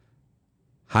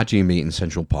had you meet in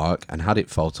Central Park and had it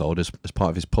photoed as part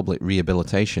of his public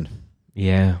rehabilitation?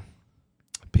 Yeah.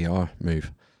 PR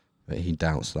move. But he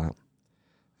doubts that.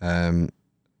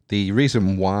 The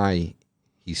reason why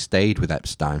he stayed with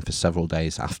Epstein for several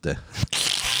days after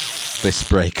this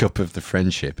breakup of the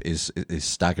friendship is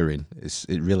staggering. It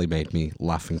really made me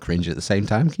laugh and cringe at the same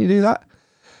time. Can you do that?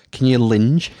 Can you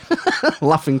linge?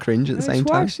 Laugh and cringe at the same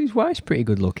time? His wife's pretty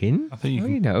good looking. I think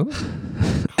you know.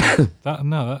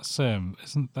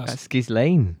 That's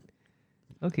Ghislaine.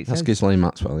 Look, that's Ghislaine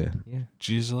Maxwell, yeah.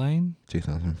 Ghislaine?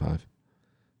 2005.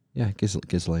 Yeah,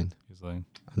 Ghislaine. Ghislaine.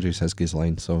 Andrew says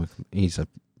Ghislaine, so he's a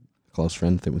close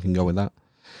friend. I think we can go with that.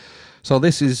 So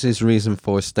this is his reason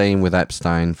for staying with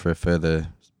Epstein for a further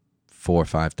 4 or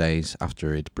 5 days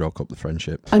after he'd broke up the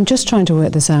friendship. I'm just trying to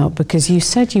work this out because you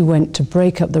said you went to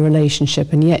break up the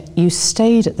relationship and yet you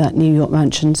stayed at that New York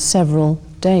mansion several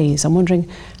days. I'm wondering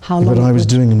how long... But I was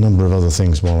doing a number of other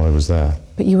things while I was there.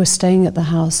 But you were staying at the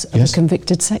house of a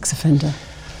convicted sex offender.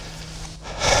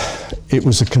 It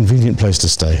was a convenient place to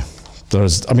stay.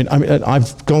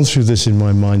 I've gone through this in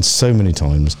my mind so many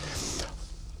times.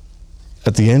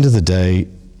 At the end of the day,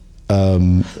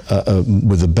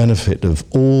 with the benefit of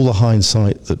all the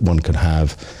hindsight that one could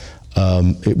have,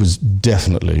 it was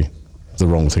definitely the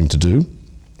wrong thing to do.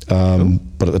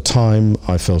 But at the time,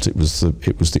 I felt it was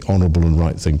the honourable and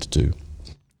right thing to do.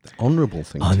 The honourable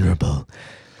thing. Honourable.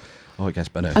 Oh, it gets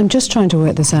better. I'm just trying to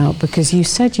work this out because you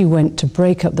said you went to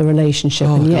break up the relationship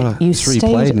and yet you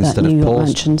stayed at that New York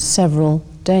mansion several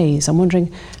days. I'm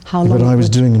wondering how long... But I was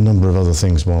doing a number of other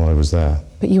things while I was there.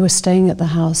 But you were staying at the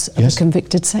house of a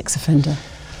convicted sex offender.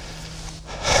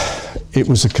 It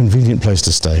was a convenient place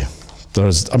to stay.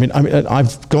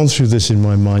 I've gone through this in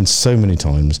my mind so many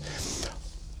times.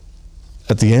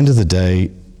 At the end of the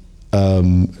day,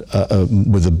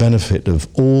 with the benefit of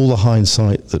all the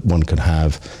hindsight that one could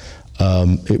have,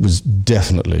 it was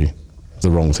definitely the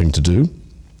wrong thing to do.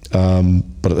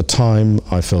 But at the time,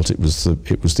 I felt it was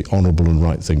the honourable and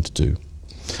right thing to do.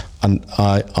 And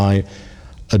I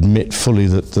admit fully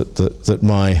that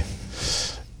my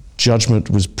judgment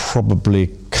was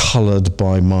probably coloured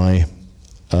by my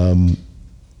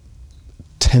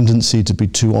tendency to be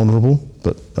too honourable,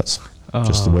 but that's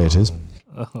just the way it is.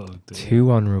 Oh, dear.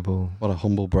 Too honourable. What a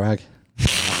humble brag.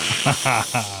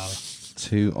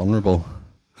 Too honourable.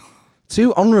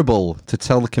 Too honourable to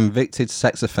tell the convicted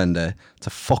sex offender to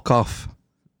fuck off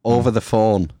over the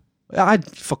phone. I'd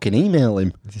fucking email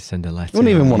him. Just send a letter. You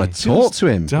wouldn't even want to talk to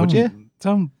him, would you?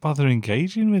 Don't bother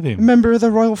engaging with him. A member of the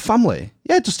royal family.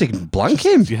 Yeah, just blank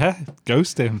him. Yeah,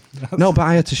 ghost him. No, but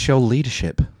I had to show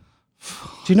leadership. Do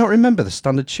you not remember the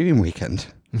Standard Chewing Weekend?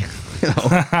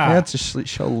 I had to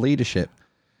show leadership.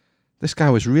 This guy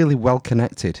was really well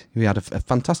connected. He had a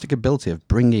fantastic ability of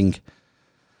bringing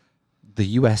the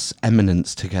US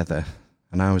eminence together,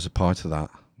 and I was a part of that.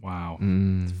 Wow.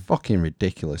 It's fucking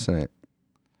ridiculous, isn't it?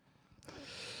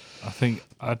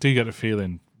 I do get a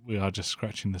feeling we are just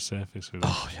scratching the surface with it.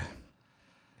 Oh, yeah.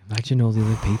 Imagine all the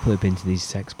other people who've been to these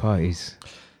sex parties.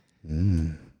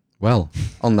 Well,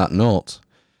 on that note,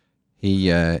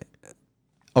 he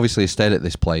obviously stayed at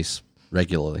this place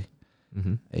regularly.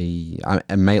 And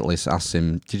Maitlis asked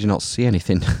him, did you not see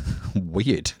anything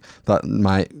weird that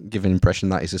might give an impression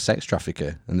that he's a sex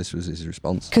trafficker? And this was his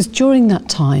response. Because during that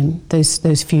time,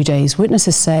 those few days,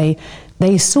 witnesses say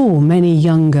they saw many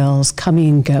young girls coming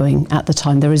and going at the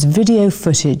time. There is video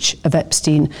footage of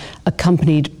Epstein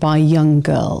accompanied by young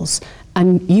girls.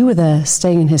 And you were there,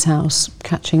 staying in his house,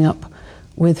 catching up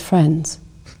with friends.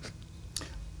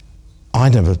 I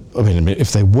mean,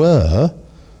 if they were,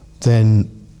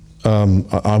 then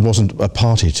I wasn't a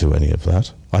party to any of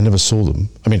that. I never saw them.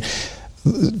 I mean,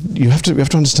 you have to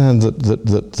understand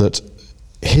that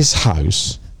his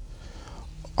house.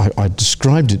 I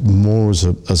described it more as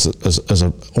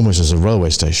almost as a railway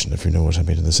station, if you know what I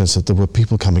mean, in the sense that there were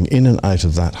people coming in and out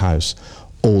of that house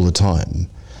all the time.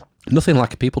 Nothing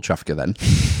like a people trafficker then.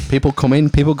 People come in,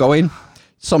 people go in.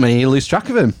 So many you lose track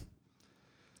of him.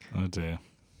 Oh dear.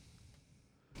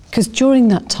 Because during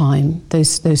that time,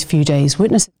 those few days,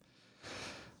 witnesses...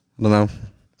 I don't know.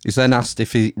 He's then asked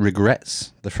if he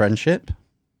regrets the friendship.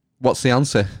 What's the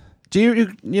answer? Do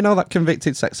you know that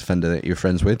convicted sex offender that you're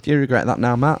friends with? Do you regret that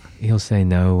now, Matt? He'll say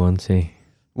no, won't he?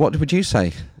 What would you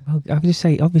say? Well, I would just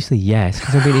say obviously yes,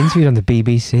 because I've been interviewed on the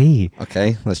BBC.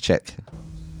 Okay, let's check.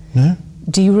 No?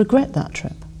 Do you regret that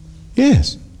trip?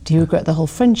 Yes. Do you regret the whole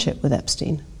friendship with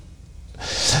Epstein?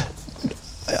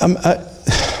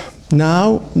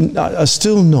 Now,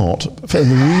 still not.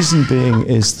 And the reason being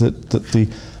is that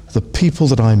the people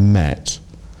that I met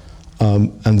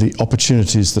and the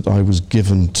opportunities that I was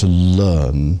given to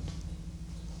learn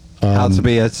how to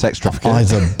be a sex trafficker,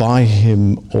 either by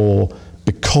him or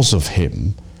because of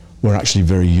him, were actually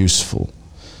very useful.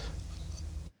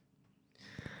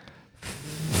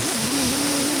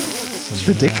 It's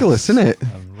ridiculous, isn't it?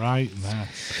 Right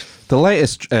mess. The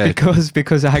latest...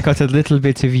 Because I got a little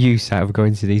bit of use out of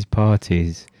going to these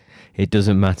parties. It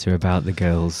doesn't matter about the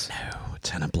girls. No,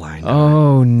 turn a blind eye.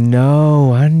 Oh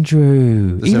no,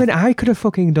 Andrew. Even I could have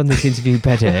fucking done this interview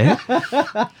better.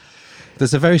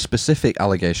 There's a very specific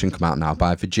allegation come out now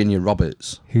by Virginia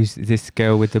Roberts. Who's this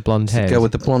girl with the blonde hair? The girl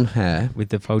with the blonde hair. With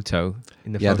the photo.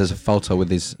 Yeah, there's a photo with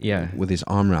his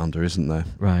arm round her, isn't there?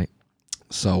 Right.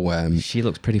 So she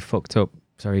looks pretty fucked up.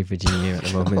 Sorry, Virginia, at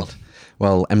the moment.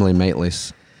 Well, Emily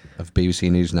Maitlis of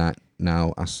BBC Newsnight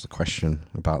now asks the question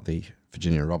about the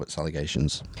Virginia Roberts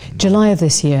allegations. July of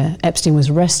this year, Epstein was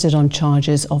arrested on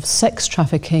charges of sex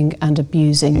trafficking and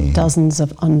abusing dozens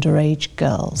of underage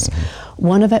girls.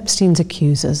 One of Epstein's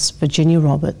accusers, Virginia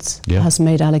Roberts, has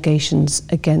made allegations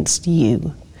against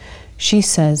you. She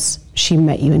says she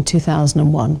met you in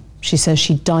 2001. She says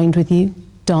she dined with you,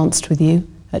 danced with you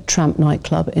at Tramp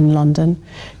nightclub in London.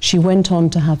 She went on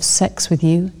to have sex with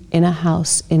you in a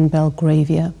house in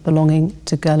Belgravia belonging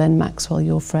to Ghislaine Maxwell,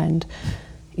 your friend.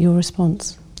 Your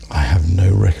response? I have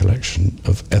no recollection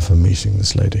of ever meeting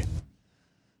this lady.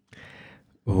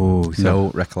 Oh, so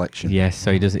no recollection. Yes,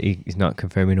 so he's not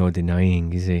confirming or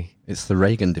denying, is he? It's the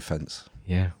Reagan defence.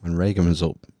 Yeah. When Reagan was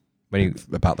up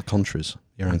about the Contras,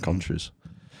 Iran-Contras.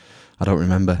 I don't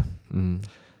remember.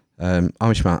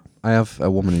 Irish Matt, I have a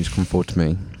woman who's come forward to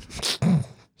me.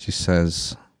 She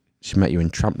says she met you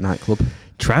in Tramp nightclub.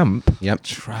 Tramp? Yep.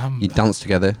 Tramp. You danced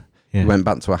together. Yeah. You went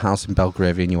back to a house in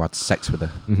Belgravia and you had sex with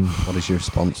her. What is your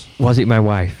response? Was it my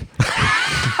wife?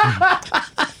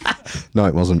 No,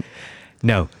 it wasn't.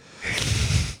 No.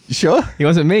 You sure? It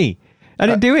wasn't me. I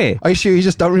didn't do it. Are you sure you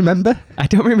just don't remember? I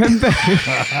don't remember.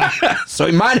 So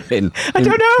it might have been. I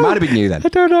don't know. It might have been you then. I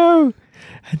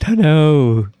don't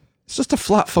know. It's just a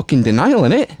flat fucking denial,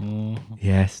 isn't it?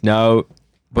 Yes. No.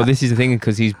 But this is the thing,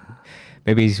 because he's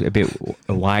a bit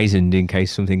wizened in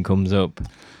case something comes up.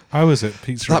 How was it,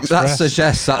 Pizza That Express?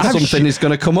 suggests that something is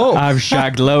going to come up. I've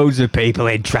shagged loads of people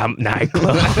in Tramp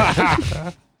nightclub.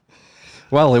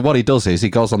 Well, what he does is he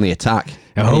goes on the attack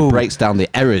and he breaks down the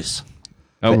errors.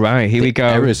 Oh, right. Here we go.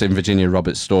 Errors in Virginia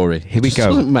Roberts' story. Here we go.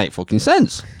 Doesn't make fucking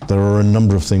sense. There are a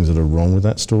number of things that are wrong with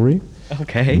that story.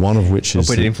 Okay. One of which is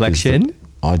Upward inflection. is that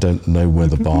I don't know where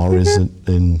the bar is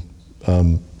in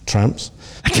Tramps.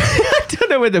 I don't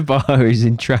know where the bar is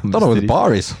in Tramps. I don't know where the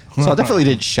bar is. So I definitely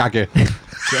didn't shag her.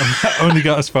 I only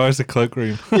got as far as the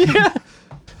cloakroom.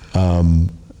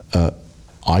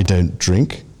 I don't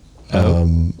drink.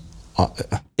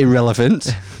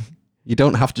 Irrelevant. You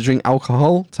don't have to drink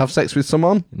alcohol to have sex with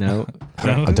someone. No.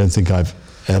 I don't think I've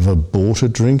ever bought a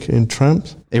drink in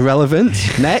Tramps. Irrelevant.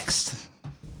 Next.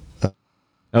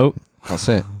 Oh. That's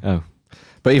it. Oh.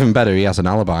 But even better, he has an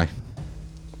alibi.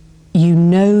 You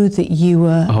know that you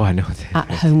were I know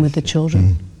at home with the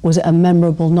children. Was it a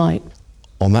memorable night?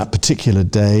 On that particular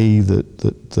day that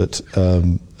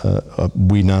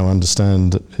we now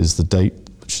understand is the date,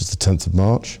 which is the 10th of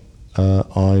March,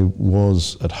 I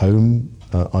was at home.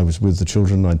 I was with the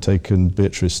children. I'd taken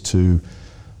Beatrice to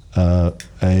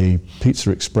a Pizza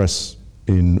Express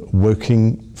in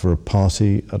Woking for a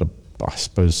party at I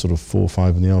suppose sort of 4 or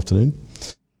 5 in the afternoon.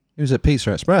 He was at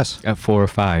Pizza Express. At 4 or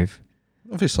 5.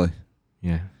 Obviously.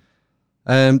 Yeah.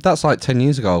 That's like 10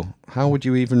 years ago. How would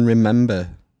you even remember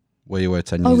where you were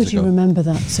 10 Why years would you ago? remember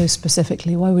that so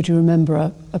specifically? Why would you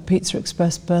remember a Pizza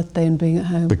Express birthday and being at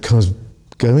home? Because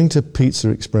going to Pizza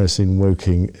Express in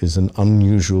Woking is an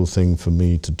unusual thing for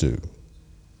me to do.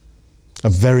 A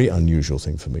very unusual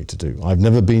thing for me to do. I've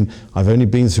only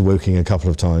been to Woking a couple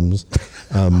of times,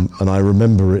 and I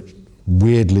remember it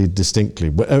weirdly distinctly.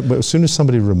 But as soon as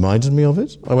somebody reminded me of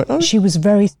it, I went, oh. She was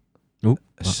very...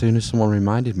 As soon as someone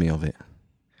reminded me of it.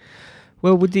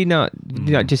 Well, would you not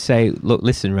just say, look,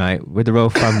 listen, right, with the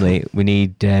royal family, we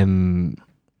need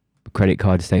credit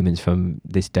card statements from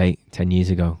this date 10 years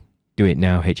ago. Do it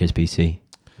now, HSBC,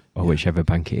 or whichever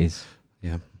bank it is.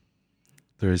 Yeah,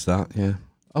 there is that, yeah.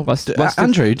 Oh,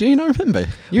 Andrew, do you not remember?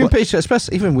 You and Pizza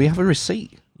Express, even we have a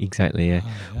receipt. Exactly, yeah.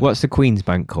 What's the Queen's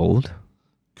Bank called?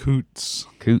 Coots.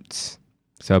 Coots.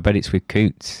 So I bet it's with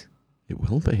Coots. It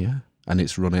will be, yeah. And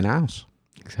it's running house.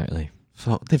 Exactly.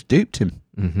 So they've duped him.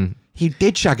 Mm-hmm. He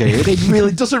did shag it. He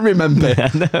really doesn't remember.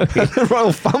 The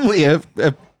royal family are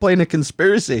playing a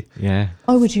conspiracy. Yeah.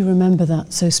 Why would you remember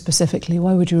that so specifically?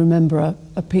 Why would you remember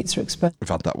a Pizza Express? We've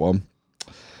had that one.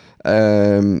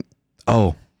 The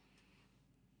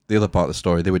other part of the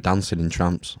story, they were dancing in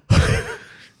Tramps.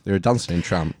 They were dancing in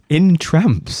Tramp. In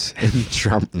Tramps? In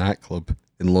Tramp nightclub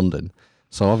in London.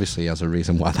 So obviously he has a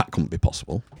reason why that couldn't be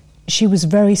possible. She was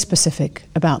very specific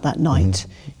about that night.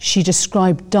 She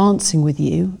described dancing with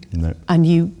you and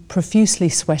you profusely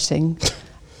sweating,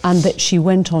 and that she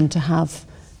went on to have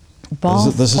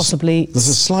bath, possibly... There's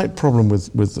a slight problem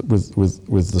with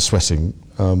the sweating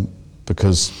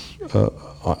because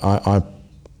I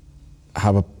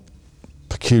have a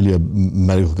peculiar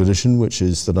medical condition, which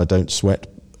is that I don't sweat,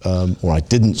 or I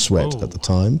didn't sweat at the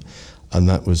time, and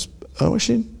that was... Oh,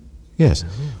 actually... Yes,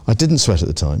 I didn't sweat at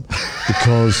the time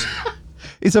because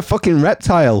he's a fucking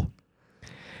reptile.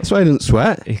 That's why he didn't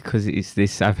sweat. Because it's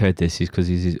this. I've heard this is because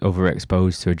he's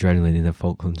overexposed to adrenaline in the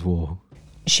Falklands War.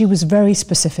 She was very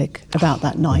specific about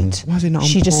that night. Why is he not on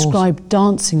She pause? described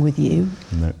dancing with you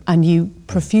and you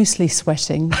profusely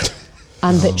sweating,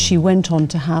 and that she went on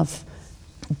to have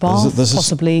bath,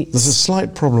 possibly... There's a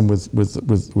slight problem with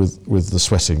the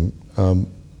sweating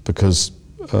because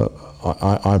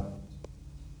I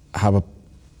have a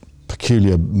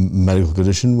peculiar medical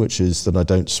condition, which is that I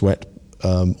don't sweat,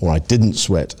 or I didn't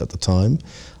sweat at the time,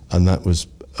 and that was...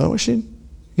 Oh, actually,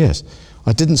 yes,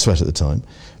 I didn't sweat at the time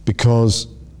because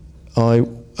I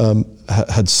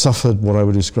had suffered what I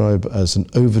would describe as an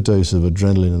overdose of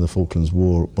adrenaline in the Falklands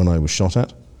War when I was shot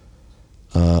at,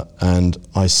 and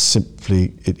I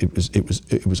simply...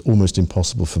 It was almost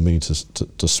impossible for me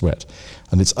to sweat,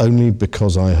 and it's only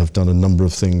because I have done a number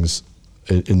of things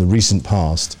in the recent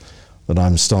past that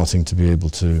I'm starting to be able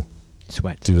to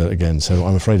do that again. So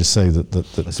I'm afraid to say that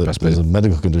there's a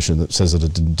medical condition that says that I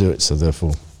didn't do it, so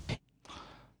therefore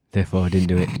I didn't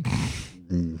do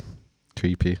it.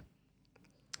 Creepy.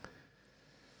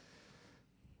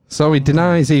 So he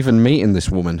denies even meeting this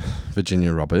woman,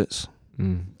 Virginia Roberts,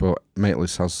 but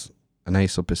Maitlis has an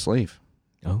ace up his sleeve.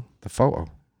 Oh. The photo.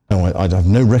 No, I have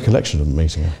no recollection of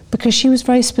meeting her. Because she was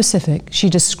very specific. She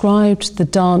described the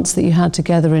dance that you had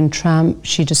together in Tramp.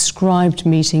 She described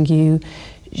meeting you.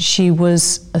 She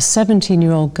was a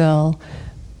 17-year-old girl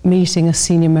meeting a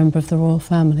senior member of the royal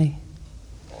family.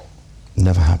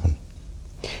 Never happened.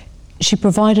 She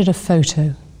provided a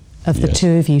photo of the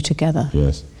two of you together.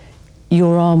 Yes.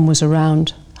 Your arm was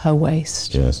around her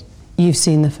waist. Yes. You've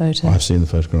seen the photo. I've seen the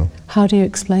photograph. How do you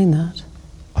explain that?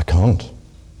 I can't.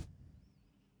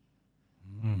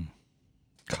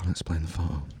 Can't explain the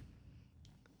photo.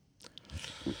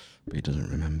 But he doesn't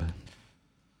remember.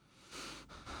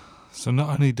 So not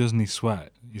only doesn't he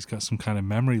sweat, he's got some kind of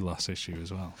memory loss issue as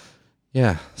well.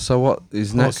 Yeah, so what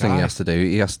his next thing he guy. has to do,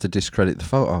 he has to discredit the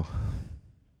photo.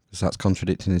 Because that's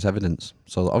contradicting his evidence.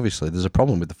 So obviously there's a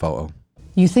problem with the photo.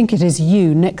 You think it is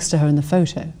you next to her in the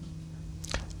photo?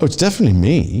 Oh, it's definitely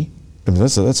me. I mean,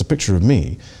 that's a picture of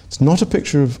me. It's not a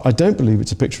picture of... I don't believe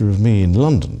it's a picture of me in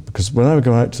London, because when I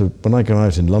go out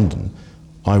in London,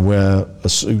 I wear a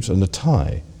suit and a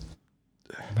tie.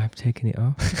 Am I taking it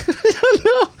off?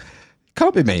 No,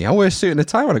 can't be me. I wear a suit and a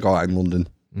tie when I go out in London.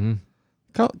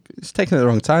 It's taken at the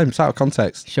wrong time. It's out of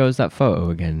context. Show us that photo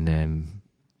again,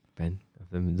 Ben,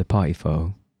 of the party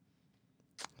photo.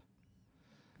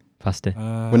 Faster.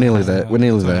 We're nearly there. We're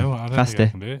nearly there. I don't Faster. think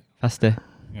I can do it. Faster.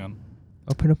 Hang on.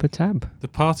 Open up a tab. The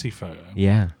party photo.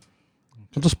 Yeah.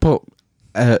 I'll just put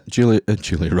Julia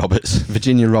Roberts,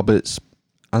 Virginia Roberts,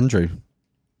 Andrew.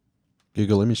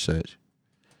 Google image search.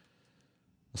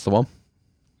 That's the one.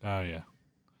 Oh, yeah.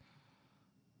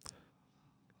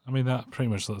 I mean, that pretty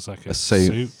much looks like a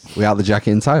suit. suit. Without the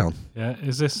jacket and tie on. Yeah.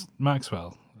 Is this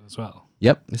Maxwell as well?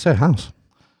 Yep, it's her house.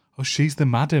 Oh, she's the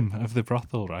madam of the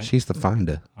brothel, right? She's the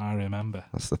finder. I remember.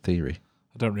 That's the theory.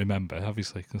 I don't remember,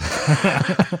 obviously.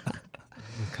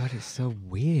 Oh God, it's so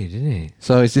weird, isn't it?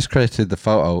 So he's discredited the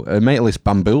photo. Matelist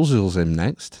bamboozles him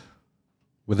next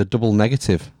with a double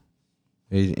negative.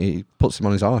 He puts him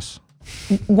on his arse.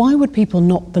 Why would people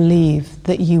not believe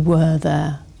that you were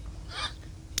there?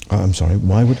 I'm sorry,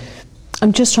 why would...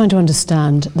 I'm just trying to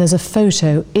understand. There's a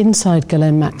photo inside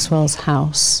Ghislaine Maxwell's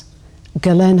house.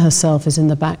 Ghislaine herself is in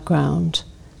the background.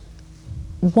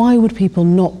 Why would people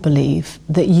not believe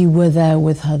that you were there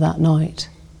with her that night?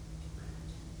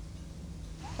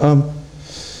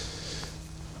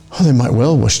 They might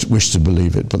well wish to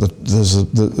believe it, but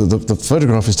the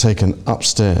photograph is taken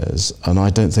upstairs, and I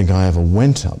don't think I ever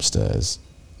went upstairs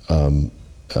in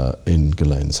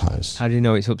Ghislaine's house. How do you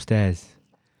know it's upstairs?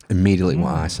 Immediately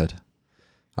what I said.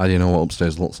 How do you know what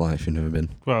upstairs looks like if you've never been?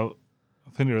 Well,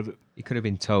 I think you could have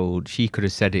been told. She could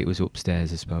have said it was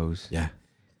upstairs, I suppose. Yeah,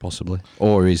 possibly.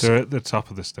 Or he's... They're at the top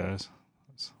of the stairs.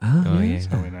 Yeah.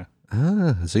 So we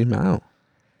know. Zoom out.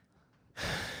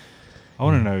 I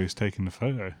want to know who's taking the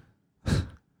photo.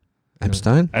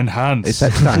 Epstein? Enhanced. It's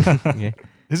Epstein. Yeah.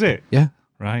 Is it? Yeah.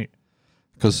 Right.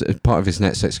 Because part of his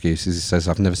next excuse is he says,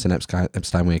 I've never seen Epstein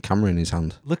with a camera in his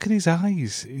hand. Look at his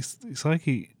eyes. It's like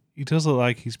he does look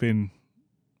like he's been,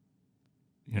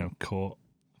 caught.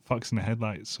 Fox in the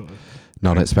headlights, sort of.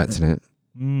 Not expecting it.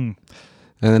 Mm.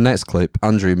 In the next clip,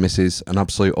 Andrew misses an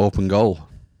absolute open goal.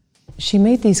 She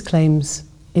made these claims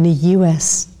in a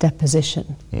US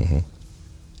deposition. Mm-hmm.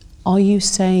 Are you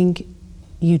saying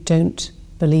you don't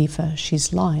believe her?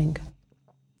 She's lying.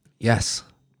 Yes.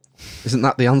 Isn't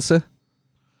that the answer?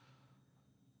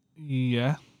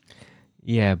 Yeah.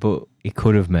 Yeah, but he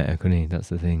could have met her, couldn't he? That's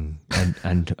the thing.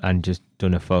 And just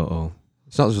done a photo.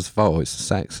 It's not just the photo, it's the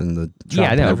sex and the tramp Yeah, I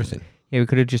and know. everything. Yeah, we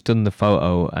could have just done the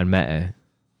photo and met her,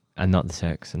 and not the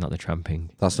sex and not the tramping.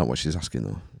 That's not what she's asking,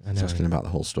 though. I She's know. asking about the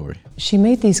whole story. She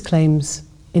made these claims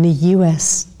in a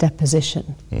US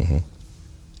deposition. Mm-hmm.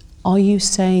 Are you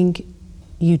saying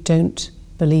you don't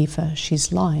believe her?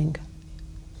 She's lying.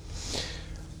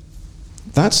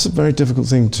 That's a very difficult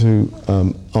thing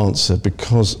to answer,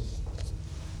 because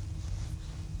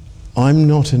I'm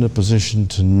not in a position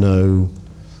to know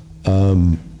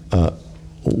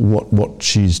what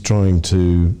she's trying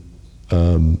to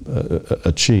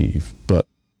achieve. But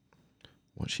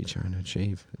What's she trying to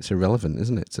achieve? It's irrelevant,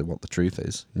 isn't it, to what the truth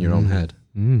is in your own head?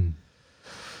 Mm.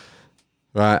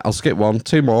 Right, I'll skip one.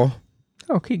 Two more.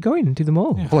 Oh, keep going. Do them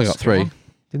all. Yeah. I've only got skip three. one.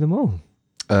 Do them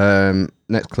all.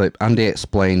 Next clip. Andy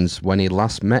explains when he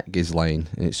last met Ghislaine,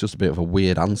 and it's just a bit of a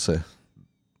weird answer.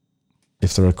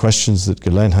 if there are questions that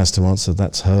Ghislaine has to answer,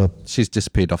 that's her. She's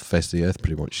disappeared off the face of the earth,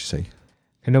 pretty much, you see.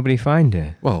 Can nobody find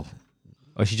her? Well,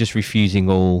 Or is she just refusing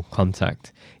all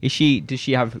contact? Does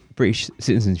she have British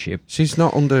citizenship? she's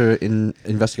not under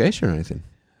investigation or anything.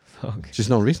 Fuck. She's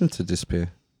no reason to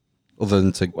disappear, other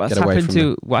than to What's get away happened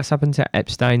from What's happened to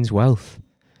Epstein's wealth?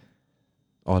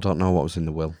 Oh, I don't know what was in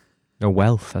the will. No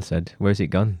wealth, I said. Where's it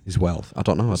gone? His wealth. I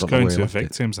don't know. It's I don't know going where he to left it.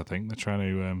 victims, I think. They're trying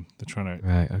to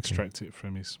Right, okay. extract it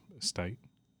from his estate.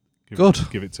 Good.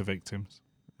 Give it to victims,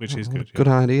 which is good. Good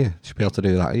idea. Should be able to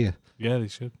do that here. Yeah, they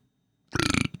should.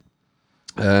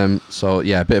 So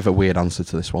yeah, a bit of a weird answer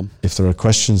to this one. If there are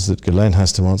questions that Ghislaine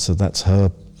has to answer, that's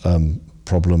her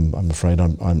problem. I'm afraid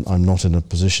I'm not in a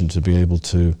position to be able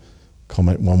to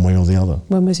comment one way or the other.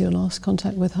 When was your last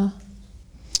contact with her?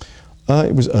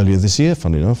 It was earlier this year,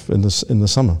 funny enough, in the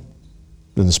summer,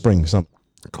 in the spring.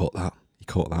 Caught that. He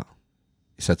caught that.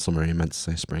 He said summer. He meant to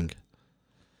say spring.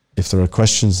 If there are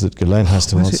questions that Ghislaine has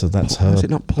to Why is answer, it- that's why her is it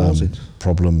not pausing?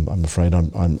 problem. I'm afraid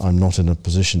I'm not in a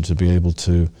position to be able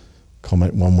to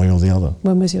comment one way or the other.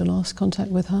 When was your last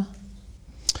contact with her?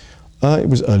 It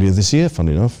was earlier this year,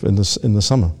 funny enough, in the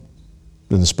summer,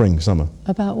 in the summer.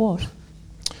 About what?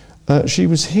 She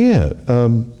was here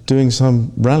doing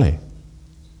some rally.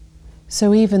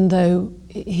 So even though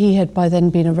he had by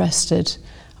then been arrested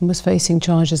and was facing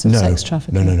charges of sex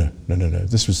trafficking? No.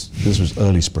 This was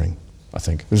early spring, I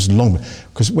think. It was long,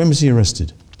 because when was he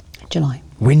arrested? July.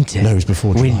 Winter. No, it was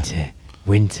before July.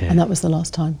 Winter. And that was the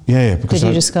last time? Yeah, because Did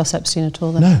you discuss Epstein at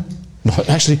all then? No, not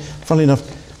actually. Funnily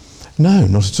enough, no,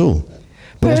 not at all.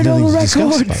 There was nothing to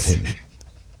discuss about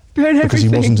him because he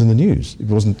wasn't in the news. It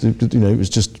wasn't. It was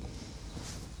just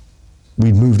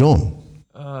we'd moved on.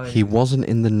 He wasn't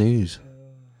in the news.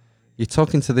 You're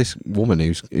talking to this woman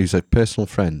who's a personal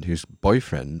friend, whose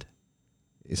boyfriend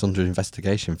is under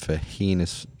investigation for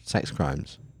heinous sex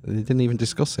crimes. They didn't even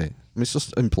discuss it. I mean, it's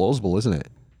just implausible, isn't it?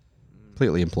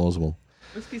 Completely implausible.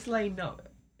 Was Ghislaine not?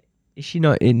 Is she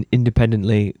not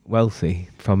independently wealthy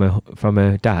from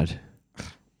her dad?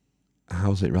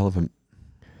 How's it relevant?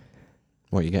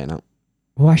 What are you getting at?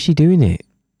 Why is she doing it?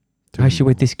 Why is she Doing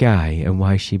with this guy, and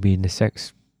why is she being a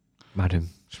sex madam?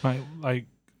 She might like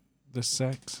the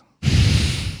sex.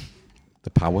 the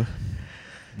power.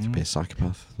 To be a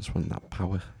psychopath. Just want that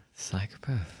power.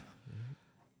 Psychopath.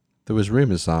 There was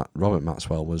rumours that Robert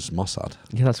Maxwell was Mossad.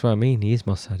 Yeah, that's what I mean. He is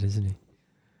Mossad, isn't he?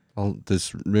 Well,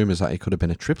 there's rumours that he could have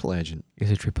been a triple agent.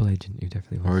 He's a triple agent. He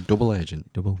definitely was. Or a double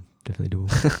agent. Double. Definitely double.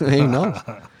 Who knows?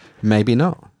 Maybe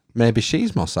not. Maybe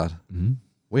she's Mossad. Mm.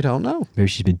 We don't know. Maybe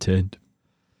she's been turned.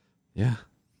 Yeah.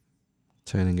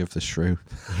 Turning of the shrew.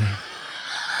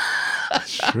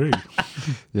 Shrew.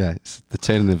 Yeah, it's the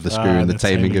turning of the screw and the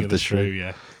taming of the shrew.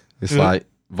 Yeah. It's like,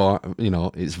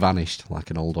 it's vanished like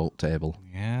an old oak table.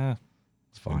 Yeah.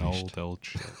 It's An vanished. old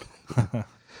ship.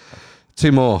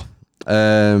 2 more.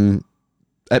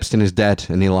 Epstein is dead,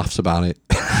 and he laughs about it.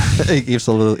 He gives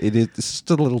a little. It's just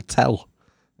a little tell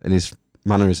in his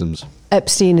mannerisms.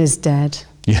 Epstein is dead.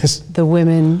 Yes, The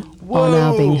women are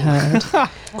now being heard.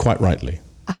 quite rightly.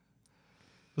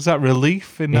 Was that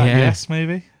relief in that? Yeah. Yes,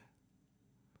 maybe.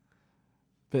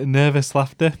 Bit of nervous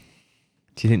laughter.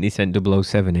 Do you think they sent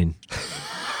 007 in?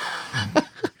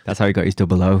 That's how he got his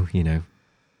 00, you know.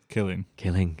 Killing.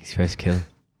 Killing. His first kill.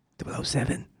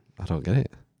 007. I don't get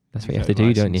it. That's what you have to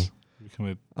do, don't you? Become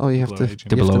a Oh, you have double to.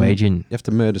 agent. You have 00 to- agent. You have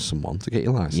to murder someone to get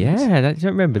your license. Yeah, that, do you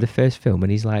remember the first film when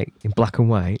he's like in black and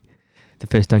white? The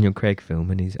first Daniel Craig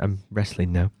film, and I'm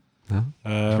wrestling now. No?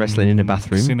 Wrestling in a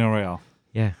bathroom. Casino Royale.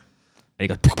 Yeah. And he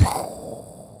goes,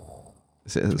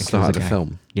 Is it at the kills start of the the guy.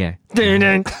 film? yeah.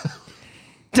 Dun-dun.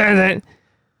 Dun-dun.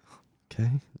 Okay.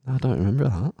 I don't remember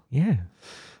that. Yeah.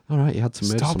 All right, you had to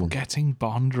murder Stop someone. getting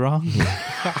Bond wrong.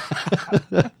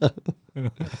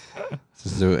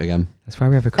 Let's do it again. That's why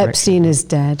we have a correction. Epstein is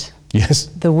dead. Yes,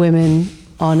 The women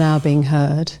are now being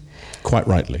heard. quite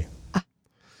rightly.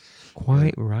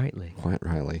 Quite rightly. Quite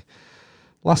rightly.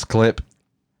 Last clip.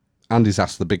 Andy's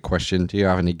asked the big question. Do you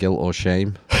have any guilt or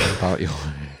shame about your...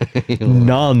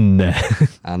 None.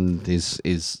 And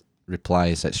his reply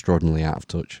is extraordinarily out of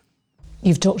touch.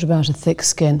 You've talked about a thick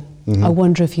skin. I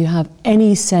wonder if you have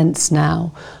any sense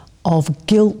now of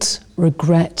guilt,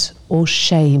 regret, or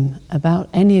shame about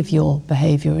any of your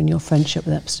behaviour and your friendship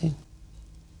with Epstein.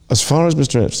 As far as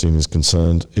Mr. Epstein is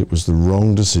concerned, it was the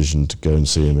wrong decision to go and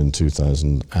see him in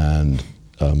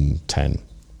 2010.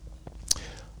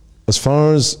 As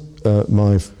far as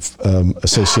my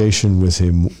association with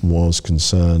him was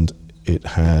concerned, it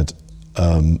had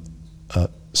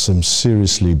some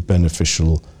seriously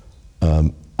beneficial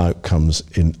outcomes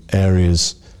in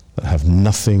areas that have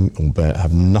nothing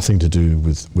to do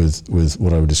with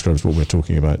what I would describe as what we're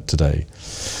talking about today.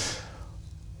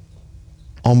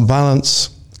 On balance,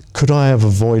 could I have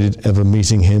avoided ever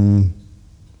meeting him?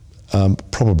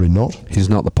 Probably not. He's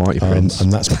not the party prince.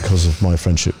 And that's because of my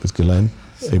friendship with Ghislaine.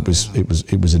 It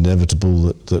was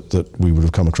inevitable that we would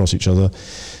have come across each other.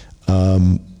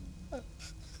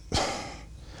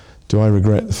 Do I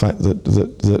regret the fact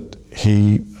that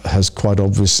he has quite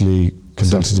obviously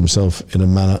conducted himself in a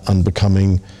manner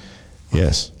unbecoming?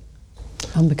 Yes.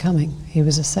 Unbecoming. He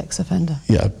was a sex offender.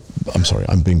 Yeah, I'm sorry,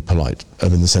 I'm being polite,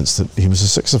 in the sense that he was a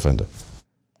sex offender.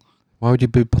 Why would you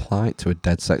be polite to a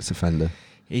dead sex offender?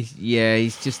 He's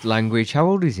just language. How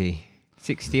old is he?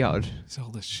 60 odd? It's all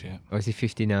this shit. Or is he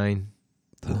 59?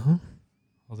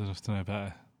 Old enough to know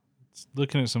better. It's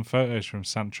looking at some photos from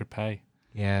Saint-Tropez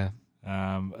Yeah.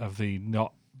 of the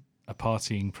not a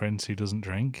partying prince who doesn't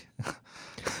drink.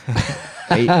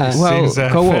 Well, Seems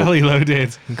go up. fairly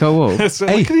loaded. Go up. So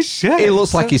Hey, look at his shirt. It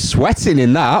looks like he's sweating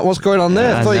in that. What's going on there?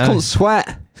 Yeah, I I thought he know. couldn't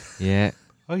sweat. Yeah.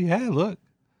 Oh yeah, look.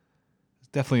 There's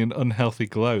definitely an unhealthy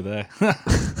glow there.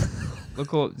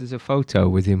 Look up. There's a photo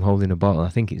with him holding a bottle. I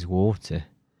think it's water.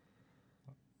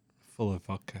 Full of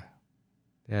vodka.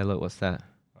 Yeah, look, what's that?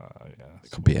 Yeah.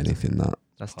 It could be anything, that.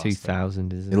 That's Plastic.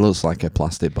 2000, isn't It it? looks like a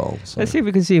plastic ball. So. Let's see if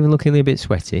we can see him looking a bit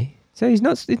sweaty. So he's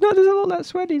not doesn't look that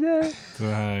sweaty there.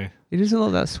 No, He doesn't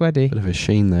look that sweaty. Bit of a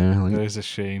sheen there, I think. there's a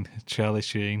Sheen. Charlie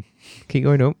Sheen. Keep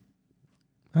going up.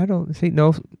 I don't think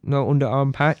no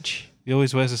underarm patch. He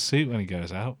always wears a suit when he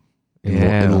goes out.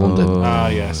 In London. Ah,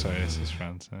 yeah, sorry, this is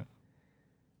France. Isn't it?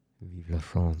 Vive la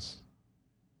France.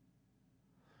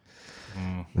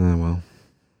 Mm. Oh, well.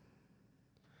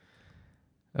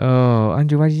 Oh,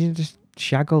 Andrew, why did you just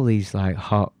shag all these like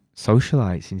hot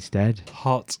socialites instead?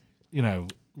 Hot,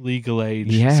 legal age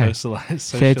Yeah.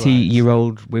 socialites.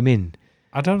 30-year-old women.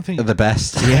 I don't think They're the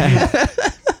best. Yeah.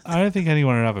 I don't think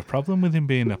anyone would have a problem with him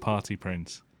being a party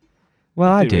prince.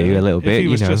 Well, I Really. do a little bit, If he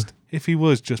was you know. if he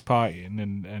was just partying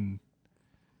and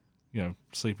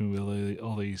sleeping with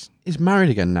all these. He's married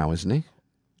again now, isn't he?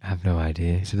 I have no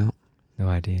idea. Is he not? No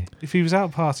idea. If he was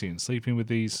out partying, sleeping with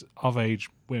these of-age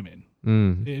women,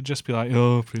 Mm. it'd just be like,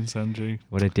 oh, Prince Andrew.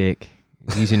 What a dick.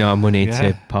 Using our money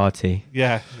to party.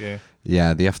 Yeah, yeah.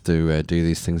 Yeah, they have to do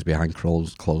these things behind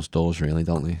closed doors, really,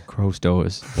 don't they? Closed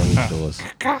doors. Closed doors.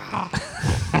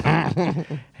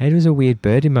 Hey, there was a weird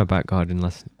bird in my back garden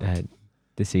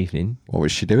this evening. What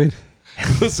was she doing?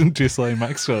 It wasn't just like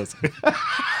Maxwell's. No,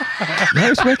 it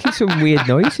was making some weird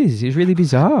noises. It was really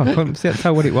bizarre. I couldn't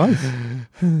tell what it was.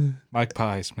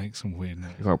 Magpies make some weird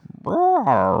noise. You go,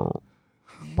 "Brow,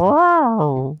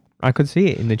 brow." I could see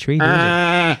it in the tree. Is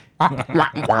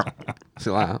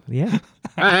it like that? Yeah.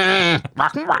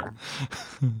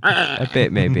 A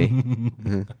bit, maybe.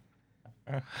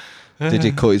 Did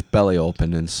he cut his belly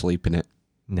open and sleep in it?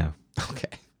 No. Okay.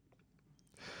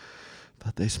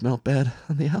 But they smell bad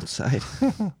on the outside.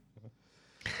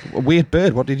 A weird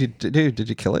bird. What did you do? Did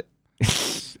you kill it?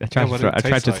 I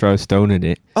tried to throw a stone at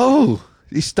it. Oh,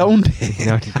 he stoned it.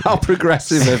 No, How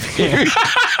progressive of you.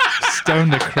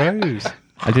 Stoned the crows.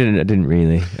 I didn't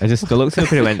really. I just looked up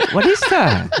and it went, what is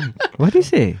that? What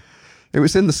is it? It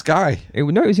was in the sky. It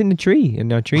was in the tree,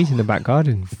 and our tree's in the back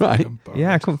garden. Right.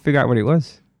 Yeah, I couldn't figure out what it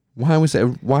was. Why was it?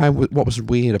 What was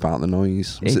weird about the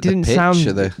noise? Was it didn't the pitch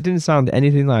or the it didn't sound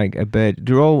anything like a bird.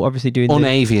 They're all obviously doing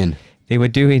unavian? They were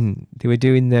doing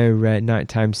their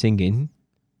nighttime singing,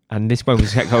 and this one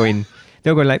was kept going.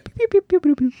 They were going like,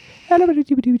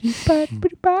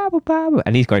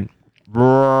 and he's going,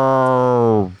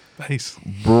 Bass.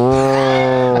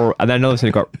 and then all of a sudden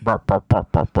he got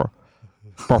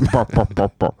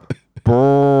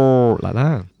like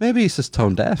that. Maybe he's just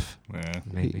tone deaf. Yeah.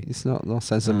 Maybe It's not no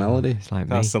sense of melody. It's like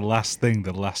That's me. the last thing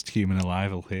the last human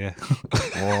alive will hear.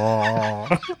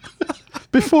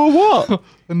 Before what?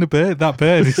 And that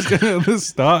bird is at the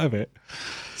start of it.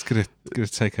 It's gonna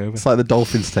take over. It's like the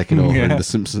dolphins taking over in Yeah. The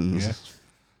Simpsons. Yeah.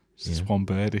 It's just one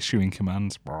bird issuing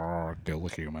commands. Kill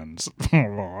the humans.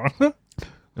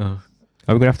 Oh.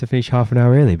 Are we gonna have to finish half an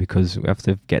hour early because we have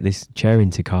to get this chair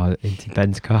into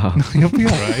Ben's car? You'll be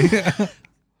alright.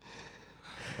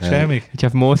 Share me. Do you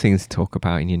have more things to talk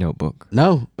about in your notebook?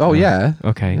 No. Oh yeah.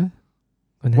 Okay. Yeah.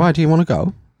 And then- Why do you want to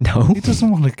go? No. He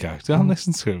doesn't want to go. Don't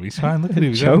listen to him. He's fine. Look at him.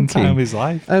 He's having the time of his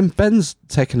life. Ben's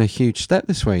taken a huge step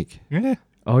this week. Yeah,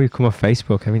 Oh, you've come off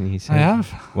Facebook, haven't you? I have.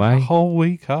 Why? A whole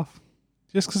week off.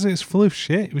 Just because it's full of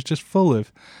shit. It was just full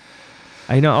of...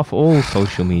 Are you not off all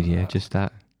social media? Just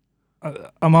that?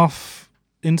 I'm off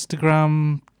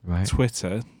Instagram, Right.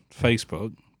 Twitter,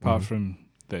 Facebook, apart from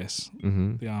this,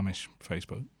 Mm-hmm. the Amish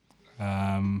Facebook.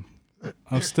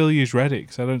 I'll still use Reddit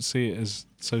because I don't see it as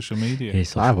social media.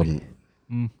 It's I wouldn't.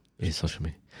 It's social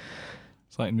media.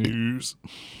 It's like news.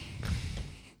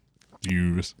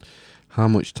 News. How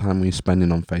much time were you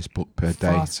spending on Facebook per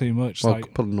day? Far too much. Well,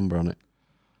 like, put a number on it.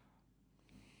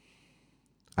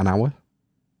 An hour?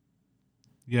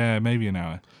 yeah, maybe an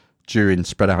hour.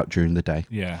 Spread out during the day.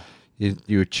 Yeah.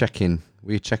 You were checking.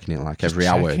 We were checking it like Just every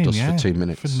hour, checking, just yeah, for 2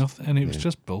 minutes. For nothing. And it was Yeah.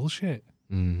 just bullshit.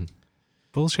 Mm.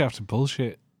 Bullshit after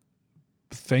bullshit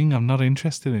thing I'm not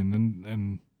interested in.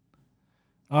 And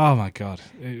oh my God.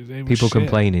 It was People shit.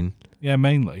 complaining. Yeah,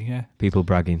 mainly, yeah. People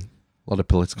bragging. A lot of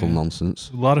political Yeah. nonsense.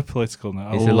 A lot of political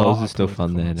now. Is there loads of stuff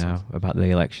on there now about the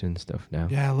election stuff now?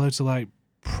 Yeah, loads of like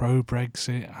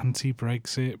pro-Brexit,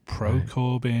 anti-Brexit,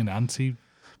 pro-Corbyn, anti...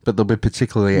 But they'll be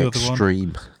particularly The other one.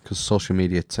 extreme because social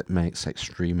media makes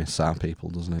extremists out of people,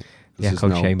 doesn't it? 'Cause Yeah, there's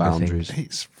called no chamber boundaries.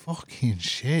 It's fucking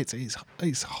shit.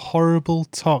 It's horrible,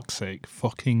 toxic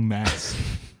fucking mess.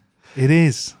 It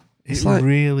is. It's It like-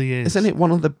 really is. Isn't it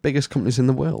one of the biggest companies in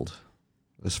the world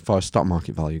as far as stock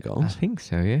market value I goes? think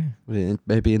so, yeah.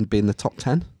 Maybe be in the top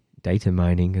 10? Data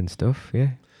mining and stuff,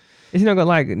 yeah. Isn't it got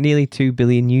like nearly 2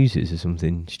 billion users or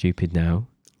something stupid now?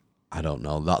 I don't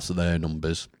know. That's their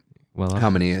numbers. Well, How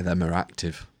many of them are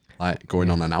active? Like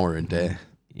going on an hour a day.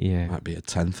 yeah, Might be a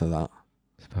tenth of that.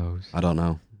 I suppose. I don't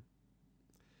know.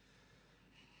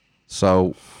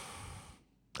 So,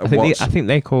 I think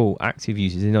they call active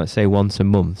users, they not say once a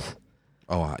month.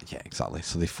 yeah, exactly.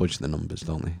 So they fudge the numbers,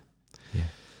 don't they? Yeah.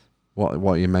 What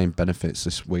are your main benefits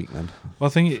this week then? Well,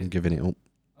 I think From giving it up.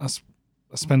 I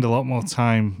spend a lot more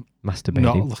time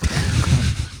Masturbating.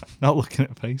 not looking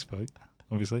at Facebook,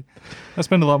 obviously. I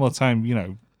spend a lot more time,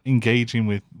 engaging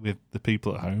with the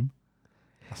people at home.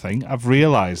 I think I've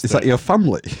realised Is that your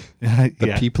family?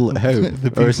 The people at home?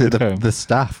 The or is it people at home. the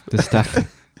staff? The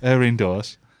staff. They're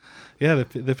indoors. Yeah,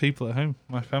 the people at home,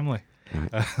 my family.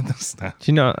 Right. The staff.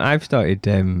 Do you know, I've started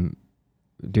doing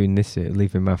this,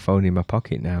 leaving my phone in my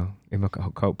pocket now, in my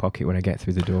coat pocket when I get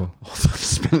through the door.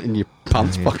 Spent in your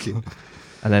pants Yeah. pocket.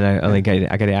 And then I only get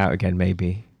it out again,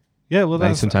 maybe. Yeah, well, Like,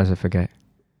 that's sometimes I forget.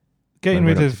 Getting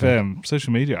when rid I went up of to bed.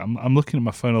 social media, I'm looking at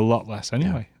my phone a lot less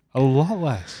anyway. A lot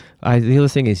less. The other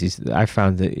thing is that I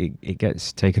found that it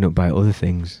gets taken up by other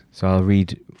things. So I'll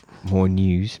read more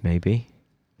news, maybe,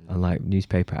 on like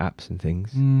newspaper apps and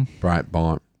things.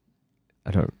 Breitbart,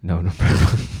 I don't know. Not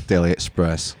Breitbart. Daily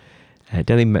Express. No, I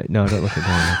don't look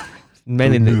at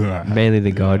Daily. mainly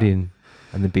the Guardian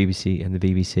and the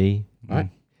BBC. Right.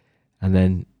 And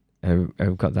then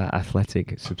I've got that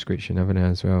Athletic subscription, haven't I,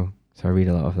 as well? So I read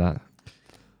a lot of that.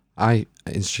 I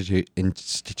instituted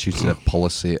a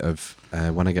policy of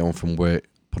when I get home from work,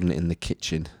 putting it in the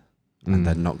kitchen and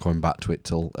then not going back to it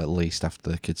till at least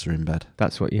after the kids are in bed.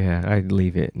 That's what, I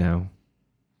leave it now.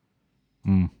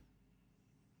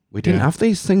 We didn't have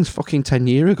these things fucking 10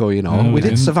 years ago, you know. No, we we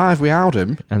didn't didn't. survive without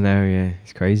them. I know,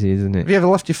 it's crazy, isn't it? Have you ever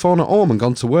left your phone at home and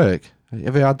gone to work? Have you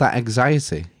ever had that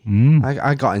anxiety?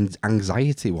 I got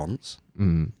anxiety once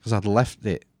because I'd left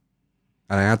it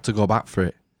and I had to go back for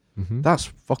it. That's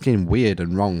fucking weird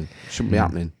and wrong. Shouldn't be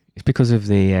happening. It's because of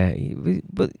the,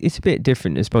 but it's a bit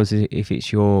different, I suppose, if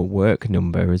it's your work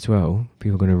number as well.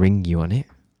 People are going to ring you on it.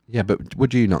 Yeah, but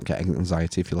would you not get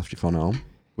anxiety if you left your phone at home?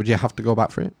 Would you have to go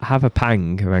back for it? I have a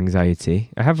pang of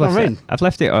anxiety. I have left it. I've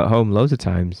left it at home loads of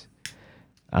times,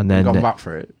 and then Gone back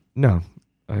for it? No,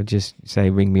 I just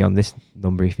say ring me on this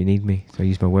number if you need me. So I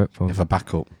use my work phone. If a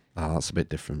backup, that's a bit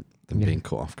different than being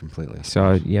cut off completely. I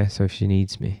So suppose. so if she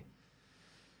needs me,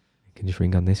 I can just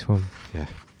ring on this one. Yeah.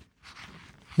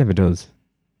 Never does.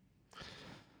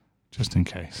 Just in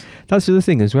case. That's the other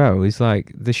thing as well. Is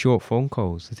like the short phone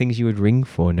calls, the things you would ring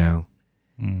for now.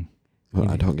 Well,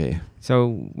 I don't get you.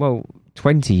 So,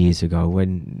 20 years ago,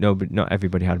 when not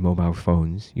everybody had mobile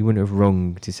phones, you wouldn't have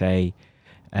rung to say,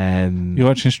 "You're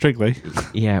watching Strictly."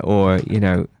 Yeah, or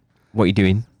what are you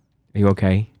doing? Are you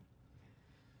okay?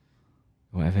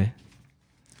 Whatever.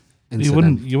 You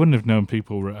wouldn't have known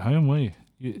people were at home, were you?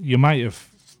 You might have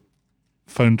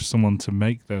phoned someone to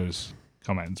make those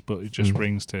comments, but it just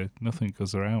rings to nothing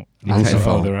because they're out. Answer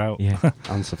phone. They're out. Yeah.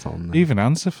 Answer phone. Then. Even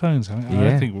answer phones. I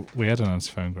don't think we had an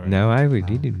answer phone growing No, I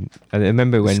really didn't. I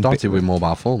remember when started with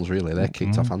mobile phones. Really, they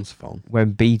kicked off answer phone.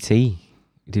 When BT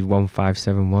did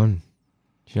 1571. Do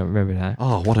you not remember that?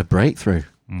 Oh, what a breakthrough!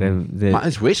 That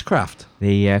is witchcraft.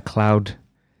 The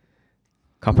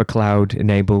copper cloud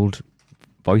enabled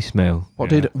voicemail. What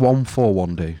did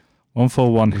 141 do?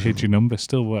 141 hid your number,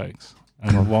 still works.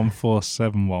 And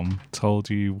 1471 told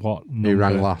you what number Who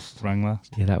rang last.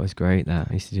 Yeah, that was great. That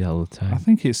I used to do that all the time. I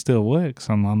think it still works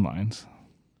on landlines.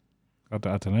 I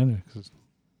don't know because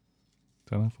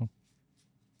telephone.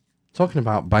 Talking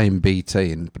about buying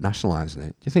BT and nationalising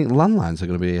it, do you think landlines are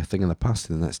going to be a thing of the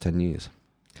past in the next 10 years?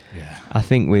 Yeah. I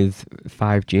think with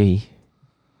 5G,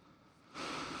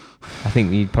 I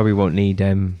think you probably won't need.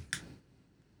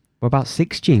 What about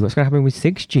 6G? What's going to happen with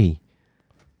 6G?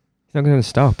 It's not going to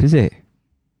stop, is it?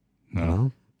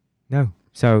 No.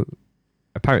 So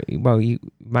apparently, you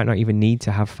might not even need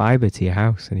to have fibre to your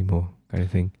house anymore, kind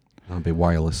of thing. That'll be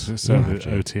wireless. So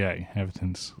the OTA,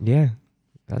 everything's. Yeah,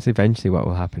 that's eventually what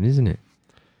will happen, isn't it?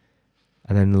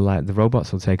 And then like the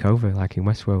robots will take over, like in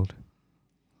Westworld.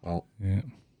 Well, yeah.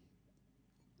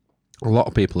 A lot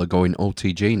of people are going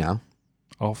OTG now.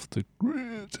 Off the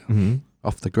grid. Mm-hmm.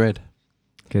 Off the grid.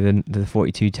 Okay, then the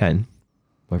 4210,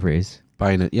 whatever it is.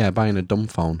 Buying a dumb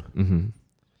phone. Mm-hmm.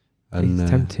 And it's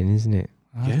tempting, isn't it?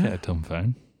 I'd get a dumb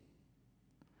phone.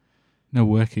 No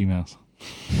work emails.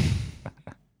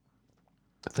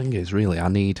 The thing is, really, I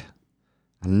need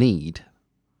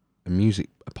a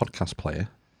podcast player.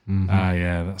 Mm-hmm.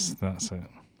 Yeah, that's it.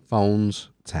 Phones,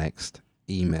 text,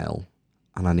 email,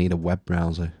 and I need a web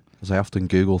browser because I often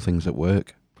Google things at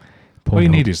work. All you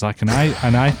need is like an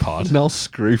iPod. No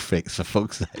screw fix, for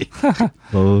fuck's sake.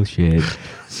 Bullshit.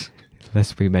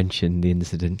 Lest we mention the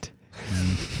incident.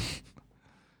 Mm.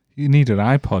 You need an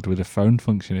iPod with a phone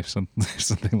function if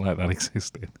something like that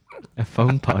existed. A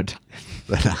phone pod.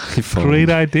 An iPhone. Great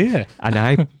idea.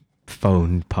 An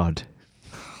iPhone pod.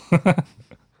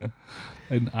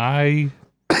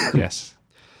 Yes.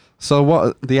 So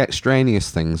what the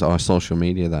extraneous things are social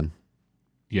media then?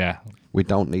 Yeah. We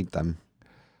don't need them.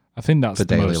 I think that's for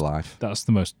the daily most, life. That's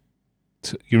the most.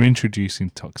 You're introducing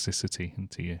toxicity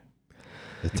into you.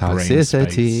 The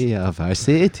toxicity of our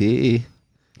city.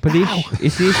 But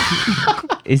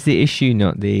is the issue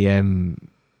not the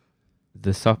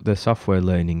software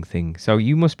learning thing? So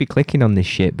you must be clicking on this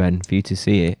shit, Ben, for you to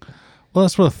see it. Well,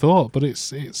 that's what I thought, but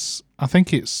it's. I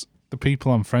think it's the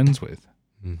people I'm friends with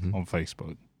on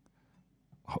Facebook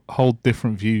hold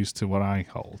different views to what I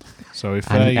hold. So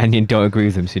if and you don't agree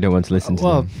with them, so you don't want to listen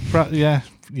to them.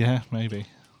 Yeah, maybe.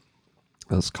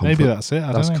 That's maybe that's it.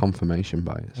 That's confirmation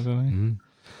bias. I don't know.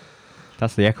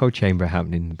 That's the echo chamber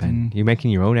happening, Ben. You're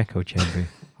making your own echo chamber.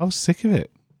 I was sick of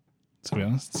it, to be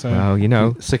honest. So Well, you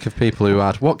know, Sick of people who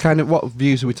had what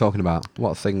views are we talking about?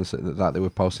 What things that they were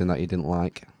posting that you didn't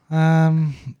like?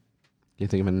 Do you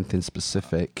think of anything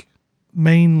specific?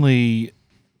 mainly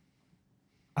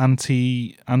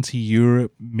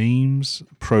anti-Europe memes,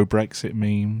 pro-Brexit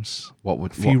memes, a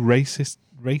few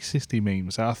racisty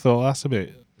memes. I thought that's a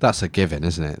bit. That's a given,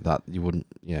 isn't it? That you wouldn't.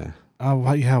 Yeah.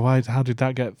 Oh yeah, why? How did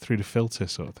that get through the filter,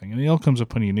 sort of thing? And it all comes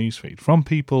up on your newsfeed from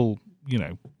people you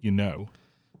know.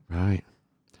 Right.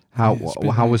 How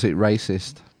was it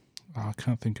racist? Oh, I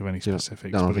can't think of any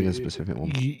specifics. I don't think of a specific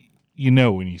one. You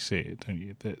know when you see it, don't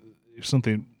you? That if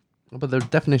something. But the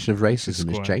definition of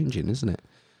racism is changing, isn't it?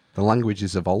 The language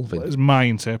is evolving. Well, it's my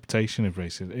interpretation of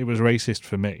racism. It was racist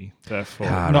for me, therefore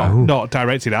not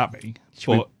directed at me,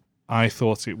 but I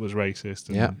thought it was racist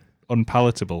and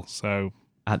unpalatable. So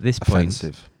at this point,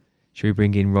 should we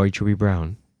bring in Roy Chubby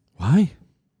Brown? Why?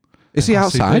 Is he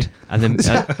outside? And then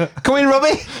come in,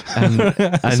 Robbie. And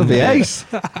the ace.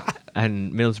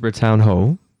 And Middlesbrough Town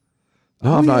Hall.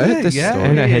 No, I've not heard this story.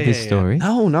 I've not heard this story.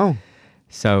 No.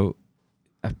 So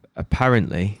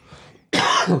apparently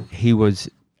he was,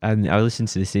 and I listened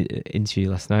to this interview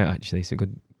last night. Actually, so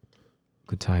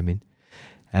good timing.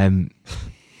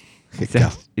 He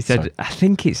said, I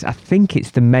think it's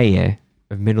the mayor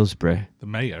of Middlesbrough. The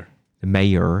mayor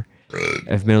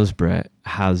of Middlesbrough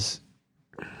has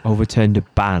overturned a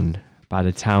ban by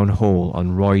the town hall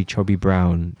on Roy Chubby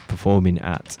Brown performing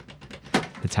at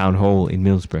the town hall in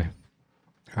Middlesbrough.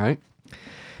 Right.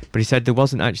 But he said there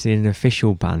wasn't actually an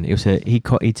official ban. It was he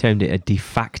termed it a de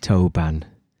facto ban.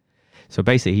 So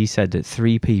basically, he said that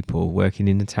 3 people working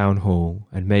in the town hall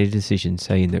had made a decision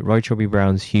saying that Roy Chubby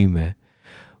Brown's humour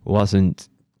wasn't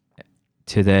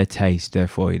to their taste,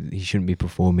 therefore he shouldn't be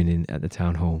performing at the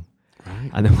town hall.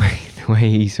 Right. And the way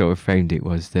he sort of framed it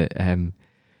was that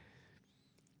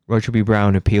Roy Chubby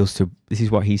Brown appeals to, this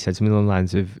is what he said, something along the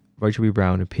lines of, Roy Chubby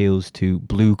Brown appeals to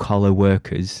blue-collar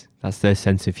workers. That's their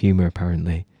sense of humour,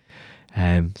 apparently.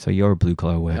 So you're a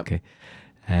blue-collar worker.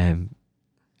 Yep.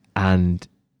 And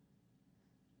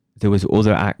there was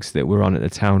other acts that were on at the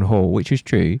town hall, which was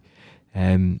true,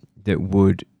 that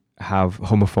would have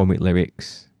homophobic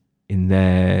lyrics in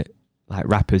their, like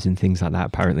rappers and things like that,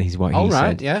 apparently, is what he said. All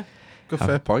right, yeah. Good,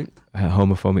 fair point.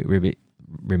 Homophobic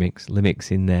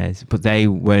lyrics in theirs, but they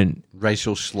weren't...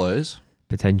 Racial slurs.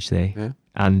 Potentially. Yeah.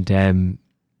 And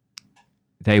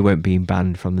they weren't being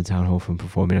banned from the town hall from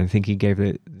performing. I think he gave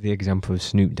the example of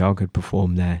Snoop Dogg had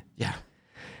performed there. Yeah.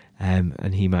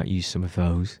 And he might use some of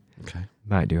those. Okay.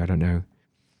 Might do, I don't know.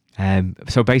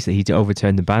 So basically, he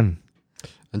overturned the ban.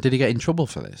 And did he get in trouble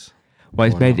for this? Well,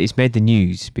 it's made the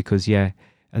news because but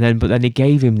then he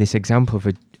gave him this example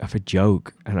of a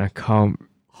joke, and I can't.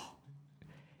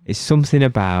 It's something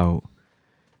about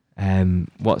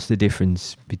what's the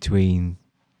difference between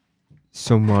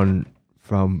someone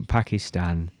from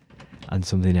Pakistan and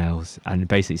something else, and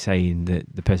basically saying that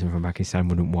the person from Pakistan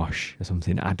wouldn't wash or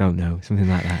something. I don't know, something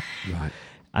like that. Right.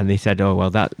 And they said, "Oh well,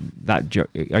 that joke.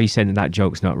 Are you saying that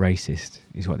joke's not racist?"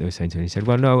 Is what they were saying to him. He said,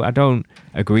 "Well, no, I don't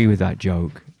agree with that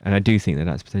joke, and I do think that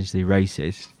that's potentially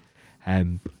racist,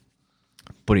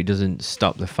 but it doesn't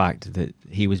stop the fact that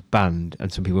he was banned, and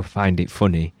some people find it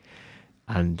funny,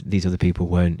 and these other people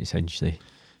weren't. Essentially,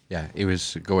 yeah, he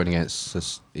was going against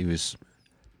this. He was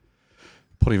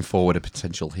putting forward a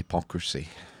potential hypocrisy.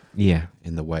 Yeah,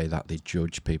 in the way that they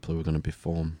judge people who are going to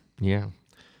perform. Yeah."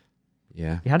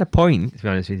 Yeah. He had a point, to be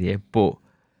honest with you, but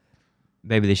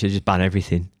maybe they should just ban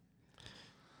everything.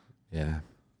 Yeah.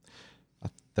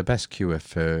 The best cure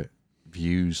for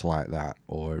views like that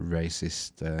or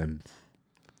racist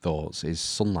thoughts is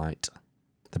sunlight.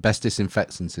 The best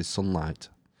disinfectants is sunlight.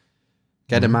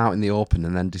 Get them out in the open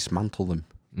and then dismantle them.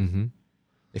 Mm-hmm.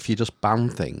 If you just ban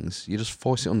things, you just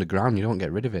force it underground. You don't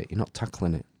get rid of it. You're not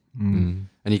tackling it. Mm.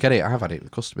 And you get it. I've had it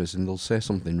with customers, and they'll say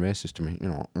something racist to me.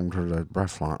 Under their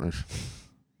breath like this,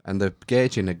 and they're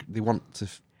gauging. They want to.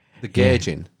 They're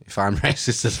gauging if I'm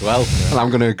racist as well, and I'm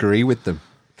going to agree with them.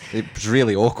 It's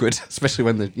really awkward, especially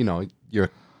when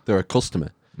they're a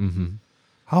customer. Mm-hmm.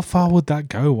 How far would that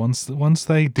go once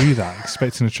they do that,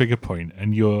 expecting a trigger point,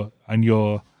 and you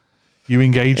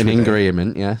engage in with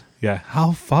agreement? Yeah. Yeah.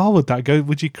 How far would that go?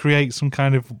 Would you create some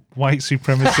kind of white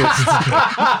supremacist?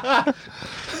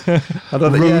 I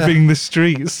don't know, roving the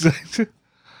streets.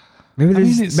 Maybe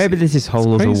there's this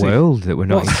whole other world that we're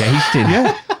not engaged in.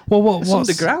 Yeah. Well, what's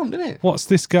underground, isn't it? What's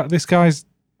this guy? This guy's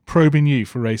probing you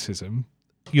for racism.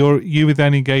 You would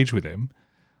then engage with him.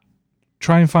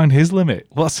 try and find his limit.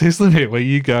 What's his limit? Where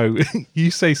you go,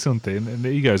 you say something, and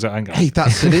he goes, "Hang on." Hey,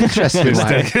 that's an interesting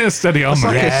steady on,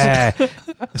 like mate.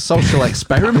 a social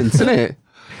experiment, isn't it?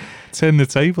 Turn the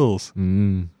tables.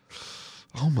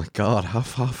 Oh my God, how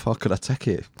far could I take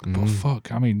it? But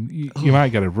fuck, I mean, you might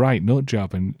get a right nut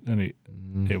job, and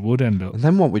it would end up. And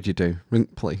then what would you do? Ring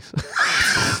police.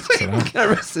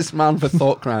 Arrest this man for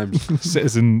thought crimes.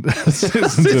 Citizen's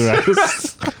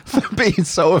arrest. For being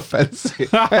so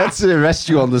offensive. I had to arrest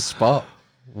you on the spot.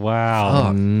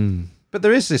 Wow. But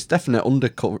there is this definite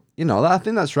undercut. You know, I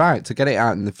think that's right, to get it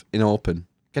out in open.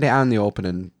 Get it out in the open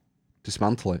and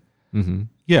dismantle it. Mm-hmm.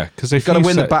 Yeah, because you've got to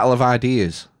win the battle of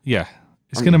ideas. Yeah.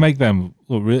 It's going to make them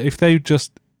look real. If they're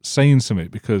just saying something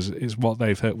because it's what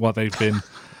they've heard, what they've been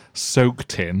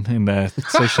soaked in their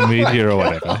social media or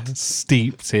whatever,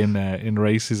 steeped in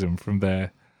racism from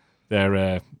their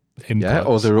inputs. Yeah,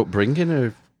 or their upbringing,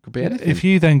 or could be anything. If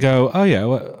you then go, oh yeah,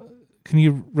 well, can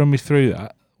you run me through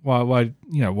that? Why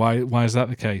is that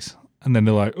the case? And then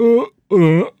they're like, I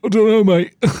don't know,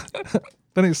 mate.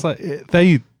 Then it's like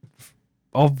they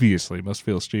obviously must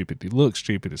feel stupid. They look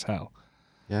stupid as hell.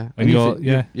 Yeah, and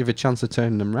you have a chance of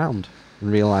turning them round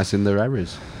and realising their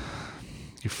errors.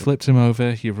 You've flipped him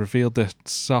over. You've revealed the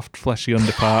soft, fleshy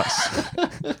underparts.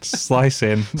 Sliced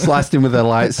in with a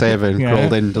lightsaber and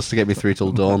crawled in just to get me through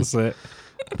till dawn. That's it.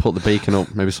 Put the beacon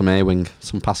up. Maybe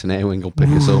some passing air wing will pick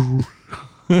us up.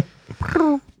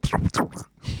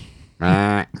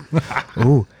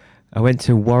 Oh, I went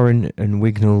to Warren and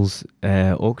Wignall's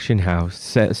auction house,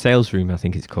 sales room, I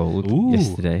think it's called,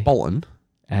 yesterday. Bolton?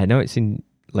 No, it's in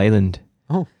Leyland.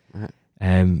 Oh, right.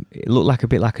 It looked like a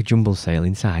bit like a jumble sale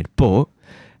inside, but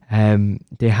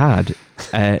they had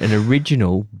an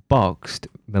original boxed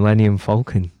Millennium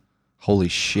Falcon. Holy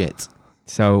shit.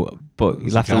 So, but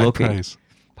you'll have to look at it.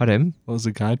 Pardon? What was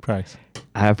the guide price?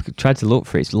 I've tried to look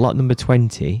for it. It's lot number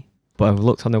 20, but I've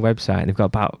looked on the website and they've got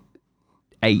about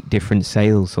 8 different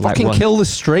sales. So fucking kill the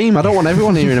stream. I don't want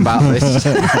everyone hearing about this.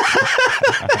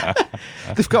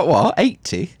 They've got what?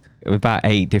 80? About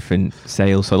 8 different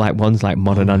sales. So like one's like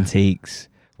modern antiques,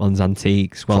 one's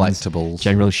collectibles,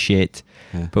 general shit.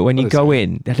 Yeah. But when you go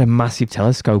in, they had a massive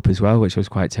telescope as well, which I was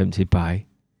quite tempted by.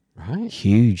 Right.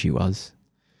 Huge it was.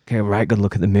 Okay, right good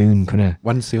look at the moon, couldn't I?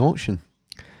 When's the auction?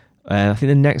 I think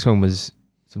the next one was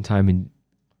sometime in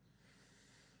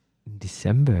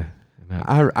December.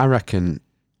 I reckon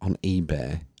on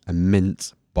eBay a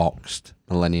mint boxed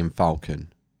Millennium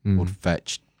Falcon would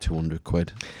fetch 200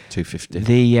 quid, 250.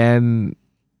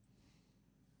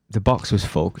 The box was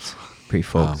fucked, pretty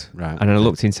fucked. Oh, right. And I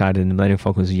looked inside and the Millennium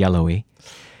Falcon was yellowy.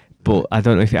 But I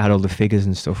don't know if it had all the figures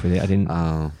and stuff with it. I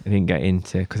didn't get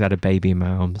into, because I had a baby in my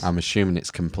arms. I'm assuming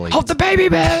it's complete. Hold the baby,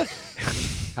 bear!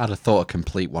 I'd have thought a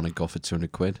complete one would go for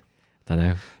 200 quid. I don't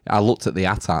know. I looked at the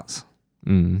AT-ATs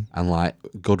and like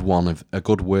a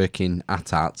good working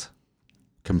AT-AT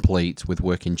complete with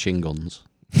working chin guns.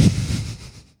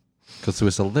 Because there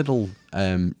was a little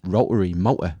rotary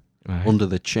motor under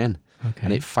the chin,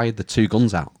 and it fired the 2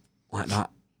 guns out like that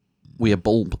with a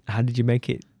bulb. How did you make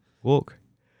it walk?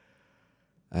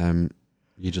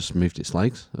 You just moved its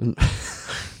legs. And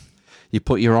you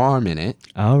put your arm in it.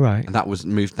 Oh, right. And that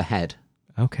moved the head.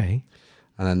 Okay.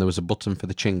 And then there was a button for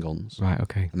the chin guns. Right,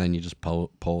 okay. And then you just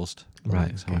paused the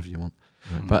legs, however you want.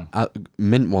 Right. But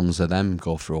mint ones of them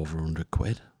go for over 100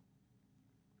 quid.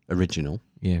 Original.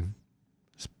 Yeah.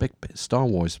 It's big bit. Star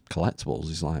Wars collectibles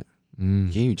is like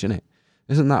huge, isn't it?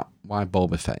 Isn't that why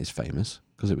Boba Fett is famous?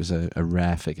 Because it was a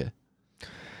rare figure.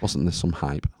 Wasn't there some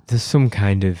hype? There's some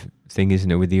kind of thing,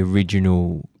 isn't it, with the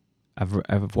original.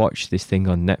 I've watched this thing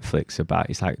on Netflix about,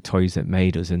 it's like Toys That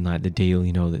Made Us, and like the deal,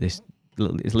 you know, that this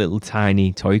little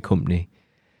tiny toy company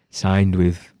signed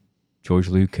with George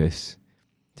Lucas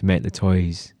to make the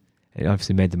toys. It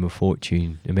obviously made them a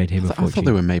fortune. It made him a fortune. I thought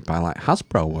they were made by like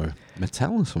Hasbro or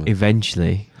Mattel or something.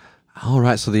 Eventually. Oh,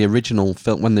 right. So the original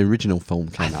film, when the original film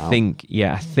came out.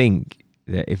 I think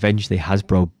that eventually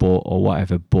Hasbro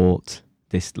bought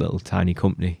this little tiny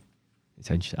company.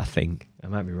 Essentially, I think. I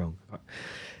might be wrong.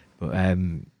 But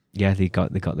they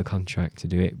got the contract to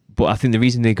do it. But I think the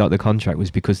reason they got the contract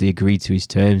was because they agreed to his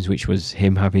terms, which was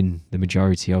him having the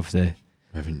majority of the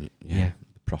revenue. Yeah.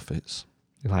 The profits.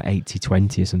 Like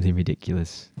 80-20 or something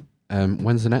ridiculous.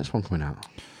 When's the next one coming out?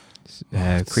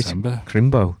 Chris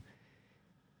Crimbo.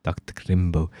 Dr.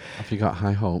 Crimbo. Have you got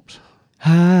high hopes?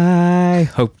 High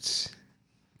hopes.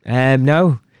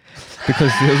 No.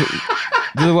 Because the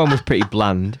other one was pretty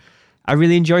bland. I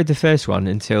really enjoyed the first one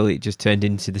until it just turned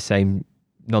into the same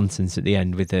nonsense at the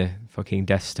end with the fucking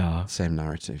Death Star. Same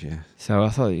narrative, yeah. So I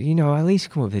thought, at least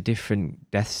come up with a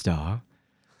different Death Star.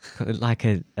 Like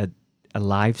a a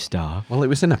live star. Well, it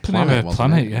was in a planet,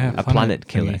 wasn't it? Yeah, A planet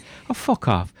killer. Oh, fuck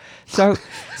off. So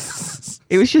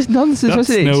it was just nonsense, That's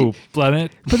wasn't it? no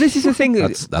planet. But this is the thing.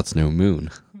 That's no moon.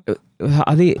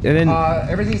 Are they, and then,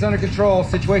 Everything's under control.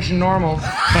 Situation normal.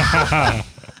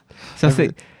 so I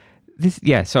think this,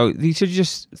 yeah. So you should have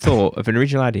just thought of an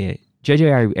original idea.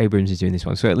 J.J. Abrams is doing this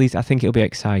one, so at least I think it'll be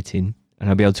exciting, and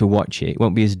I'll be able to watch it. It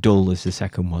won't be as dull as the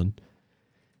second one.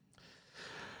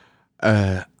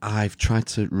 I've tried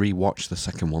to rewatch the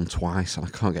second one twice, and I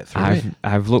can't get through it.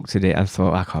 I've looked at it and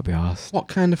thought I can't be arsed. What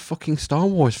kind of fucking Star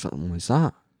Wars film is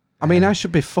that? I mean, I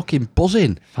should be fucking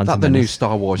buzzing Phantom that the new Menace.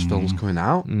 Star Wars film's coming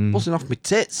out. Buzzing off my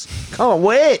tits. Can't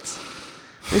wait.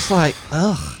 It's like,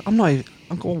 ugh, I'm going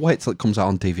to wait till it comes out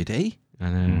on DVD. I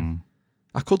know.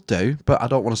 I could do, but I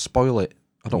don't want to spoil it.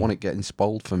 I don't want it getting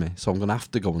spoiled for me, so I'm going to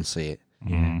have to go and see it.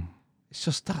 Yeah. It's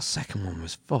just that second one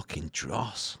was fucking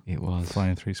dross. It was.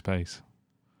 Flying through space.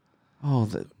 Oh,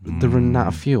 they're running out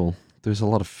of fuel. There was a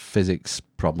lot of physics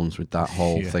problems with that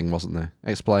whole thing, wasn't there?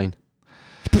 Explain.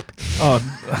 Oh,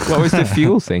 What was the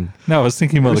fuel thing? no, I was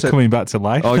thinking about Was the it- coming back to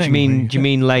life. Oh, do you thing.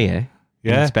 mean Leia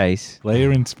Yeah. in space?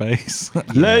 Leia in space?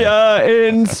 Leia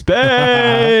in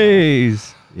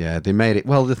space. Yeah, they made it.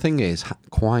 Well, the thing is,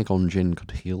 Qui-Gon Jinn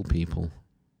could heal people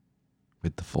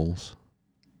with the Force.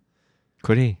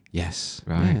 Could he? Yes.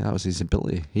 Right. Yeah, that was his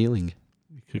ability, healing.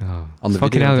 Oh, On the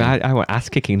fucking video hell! game. I want ass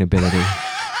kicking ability.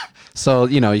 So,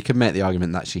 you know, you could make the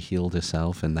argument that she healed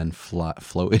herself and then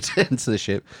floated into the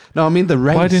ship. No, I mean the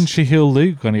race. Why didn't she heal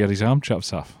Luke when he had his arm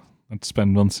chopped off and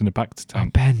spend months in a Bacta Oh,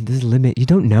 tank? Ben, there's a limit. You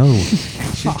don't know.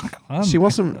 She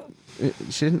wasn't...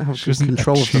 She didn't have She good wasn't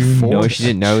control of the attuned- Force. No, she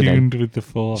didn't know then. Tuned with the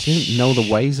Force. She didn't know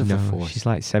the ways of the No, Force. she's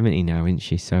like 70 now, isn't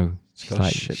she? So she's got her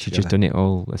like shit she's just together. done it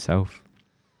all herself.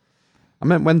 I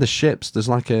meant when the ships, there's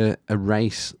like a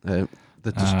race. They're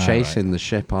just chasing right. the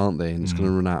ship, aren't they? And it's going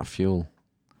to run out of fuel.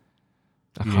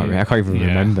 I can't even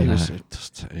remember It that.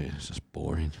 was just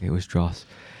boring. It was dross.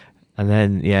 And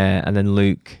then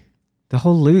Luke. The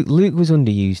whole Luke was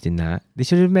underused in that. They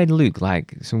should have made Luke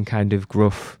like some kind of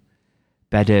gruff,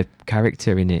 better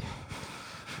character in it.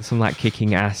 Some like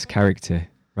kicking ass character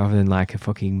rather than like a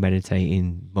fucking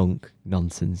meditating monk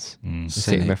nonsense. Sitting in a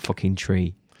Cynic. fucking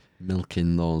tree.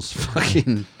 Milking those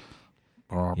fucking...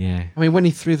 Yeah. I mean, when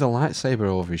he threw the lightsaber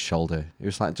over his shoulder, it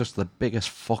was like just the biggest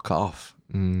fuck off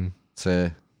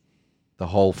to the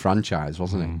whole franchise,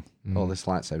 wasn't it? All this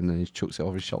lightsaber, and then he chucks it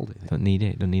over his shoulder. Don't need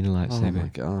it. Don't need a Oh my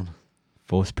lightsaber. god!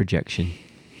 Force projection.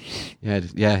 Yeah.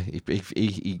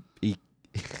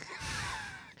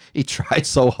 He tried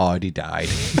so hard, he died.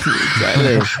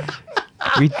 Exactly.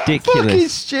 Fucking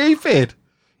Ridiculous. stupid.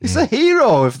 He's the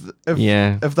hero of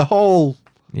Yeah. of the whole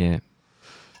Yeah.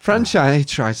 franchise. He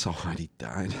tried so hard, he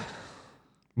died.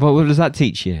 What does that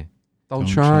teach you? Don't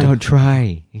try. Don't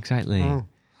try. Exactly. Oh.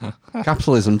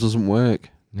 Capitalism doesn't work.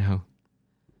 No.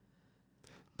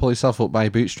 Pull yourself up by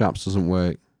your bootstraps doesn't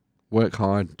work. Work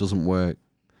hard doesn't work.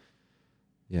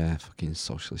 Yeah, fucking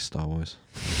socialist Star Wars.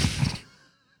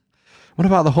 What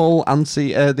about the whole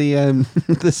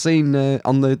the scene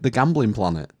on the gambling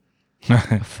planet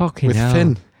Fucking with hell.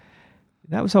 Finn?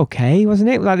 That was okay, wasn't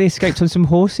it? Like they escaped on some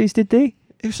horses, did they?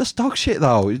 It was just dog shit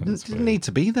though. It didn't need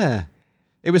to be there.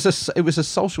 It was a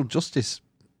social justice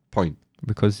point.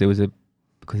 Because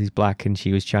he's black and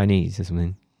she was Chinese or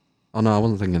something. Oh no, I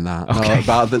wasn't thinking that. Okay. No,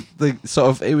 about the sort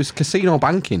of it was casino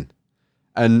banking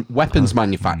and weapons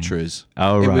manufacturers.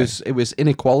 Oh, It right. was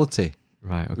inequality.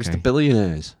 Right, It was the okay.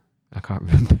 billionaires I can't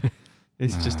remember.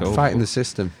 It's just awful. fighting the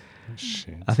system.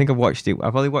 Shit. I think I've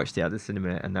only watched it at the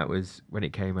cinema, and that was when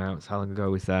it came out. So how long ago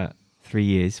was that? 3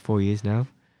 years, 4 years now?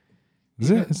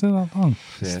 Is it that long?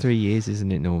 It's Yeah. 3 years,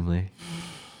 isn't it, normally?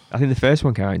 I think the first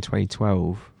one came out in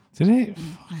 2012. Did it?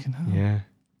 Fucking hell. Yeah.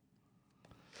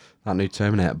 That new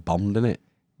Terminator bombed, didn't it?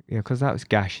 Yeah, because that was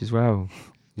Gash as well.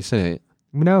 You seen it?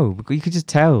 No, because you could just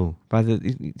tell by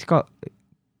it's got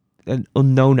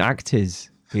unknown actors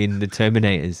being the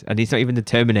Terminators, and it's not even the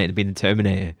Terminator being the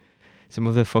Terminator. Some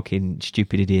other fucking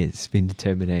stupid idiots being the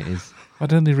Terminators. Why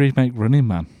don't they remake Running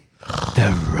Man?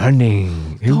 The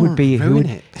Running. Who Don't would be ruin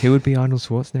it. who would be Arnold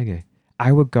Schwarzenegger?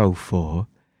 I would go for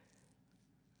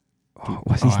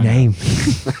what's his I know. name?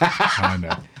 I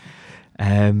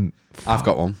know. I've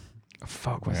got one.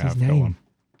 Fuck, what's Yeah, his I've got name? one.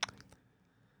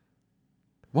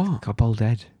 What? Got bald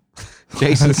head.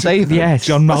 Jason Statham. Yes.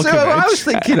 John That's what I was Malkovich.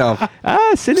 thinking of.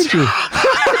 Synergy.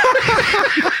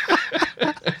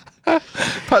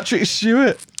 Patrick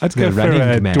Stewart. I'd The go for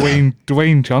Running Man.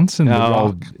 Dwayne Johnson. The Oh,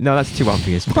 Rock. no, that's too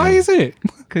obvious. Why is it?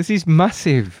 Because he's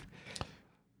massive.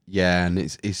 Yeah, and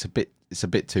it's a bit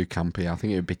too campy. I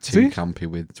think it would be too See? campy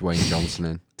with Dwayne Johnson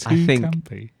in. I think-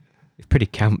 Campy. It's pretty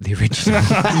camp, the original.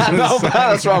 No,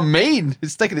 that's what I mean.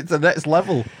 It's taking it to the next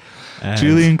level.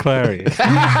 Julian Clary.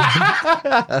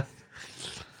 I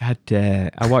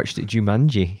watched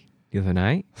Jumanji the other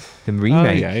night. The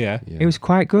remake. yeah. It was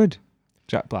quite good.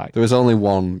 Jack Black. There was only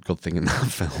one good thing in that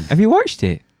film. Have you watched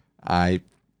it? I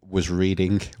was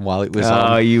reading while it was Oh,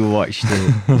 on. you watched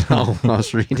it. No, I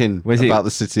was reading Was it- about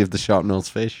the city of the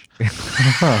sharp-nosed fish.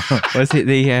 Was it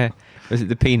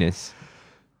the penis?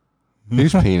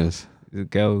 Whose penis? The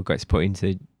girl who gets put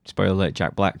into, spoiler alert,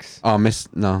 Jack Black's. Oh,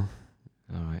 no.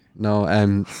 All right. No,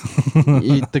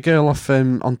 the girl off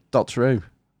on Doctor Who.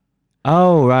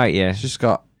 Oh, right, yeah. She's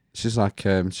got like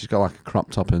a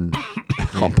crop top and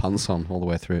hot pants on all the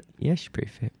way through it. Yeah, she's pretty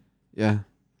fit. Yeah.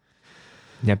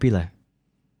 Nebula.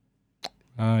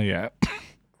 Oh, yeah.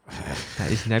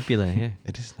 That is Nebula, yeah.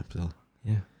 It is Nebula.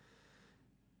 Yeah.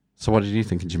 So what did you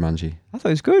think of Jumanji? I thought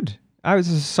it was good. It was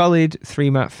a solid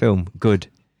 3-mat film. Good.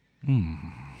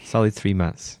 Solid 3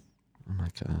 mats. Oh my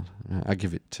god. I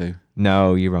give it 2.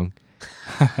 No, you're wrong.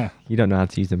 You don't know how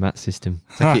to use the mat system.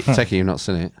 Techie, you've not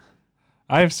seen it?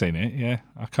 I have seen it, yeah.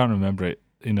 I can't remember it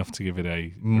enough to give it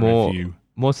a review.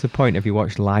 More to the point, have you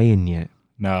watched Lion yet?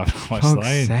 No, I've not watched Fuck's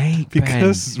Lion. sake,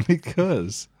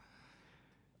 Because...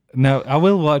 No, I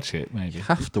will watch it, maybe. You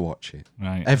have to watch it.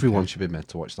 Right. Everyone should be made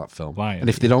to watch that film. Lion. And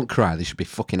if they don't cry, they should be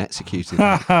fucking executed.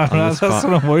 That's what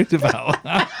I'm worried about.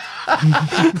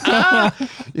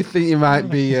 You think you might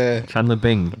be... Chandler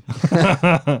Bing. Do you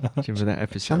remember that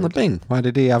episode? Chandler Bing? Why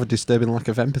did he have a disturbing lack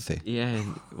of empathy? Yeah,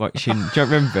 watching. Do you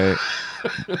remember?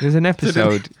 There's an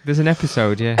episode.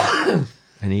 Yeah,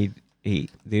 and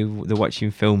they're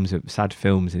watching films, sad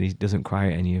films, and he doesn't cry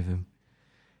at any of them.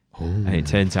 Oh. And it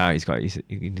turns out he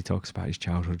talks about his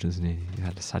childhood, doesn't he? He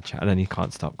had a sad child, and then he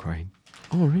can't stop crying.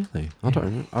 Oh, really? I don't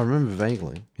remember. I remember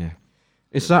vaguely. Yeah,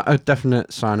 Is that a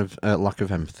definite sign of lack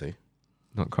of empathy?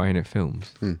 not crying at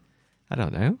films. I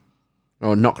don't know.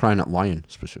 Or not crying at Lion,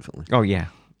 specifically? Oh yeah,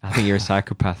 I think you're a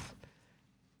psychopath.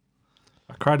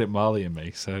 I cried at Marley and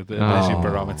Me, so there's your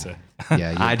barometer.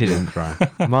 Yeah, I didn't cry.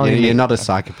 Marley and You're Me, not a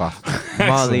psychopath.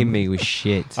 Marley and Me was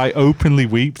shit. I openly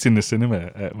wept in the cinema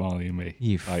at Marley and Me.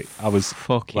 You I was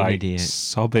fucking idiot.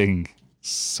 sobbing.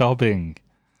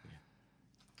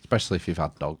 Especially if you've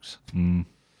had dogs. Mm.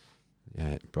 Yeah,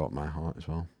 it broke my heart as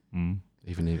well. Mm.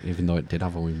 Even though it did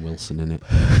have Owen Wilson in it.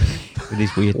 With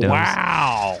his weird nose.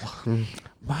 Wow.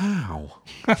 Wow.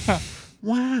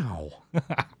 Wow.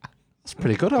 That's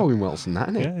pretty good, Owen Wilson, that,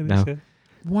 isn't it? Yeah, it No. is, yeah.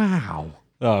 Wow.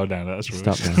 Oh, no, that's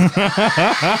Stop rubbish.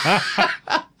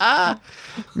 now.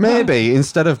 Maybe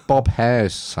instead of Bob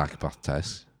Hare's psychopath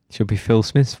test, Should be Phil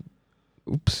Smith's.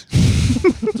 Oops.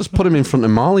 just put him in front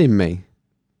of Marley and Me.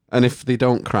 And if they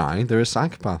don't cry, they're a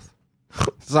psychopath.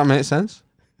 Does that make sense?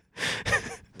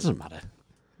 Doesn't matter.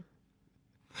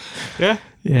 Yeah,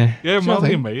 Yeah. yeah, Sure Marley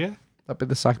thing. and Me, yeah. That'd be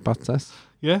the psychopath test.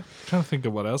 Yeah, I'm trying to think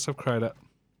of what else I've cried at.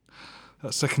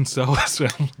 That second Star Wars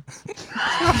film.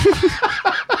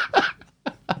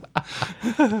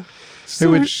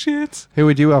 Shit. Who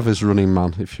would you have as running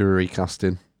man if you were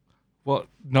recasting? What?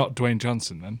 Not Dwayne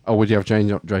Johnson then? Or would you have Drain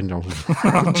Johnson?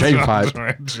 Drain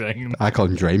Pipe. Jane. I call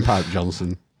him Drain Pipe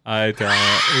Johnson. I don't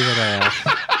even know.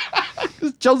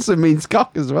 Johnson means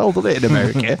cock as well, doesn't it, in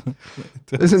America?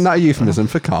 Isn't that a euphemism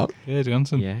for cock? Yeah,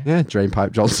 Johnson. Yeah. Yeah, Drain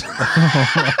Pipe Johnson.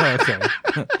 Okay.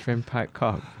 Trim pipe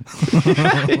cock.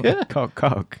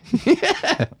 Cock.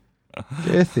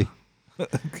 Girthy.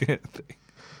 Okay.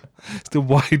 It's the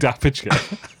wide aperture.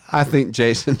 I think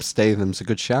Jason Statham's a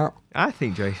good shout. I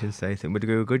think Jason Statham would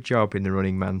do a good job in the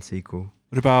Running Man sequel.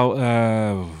 What about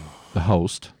The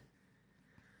host.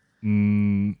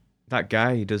 That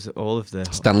guy who does all of the...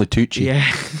 Stanley Tucci.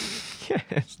 Yeah.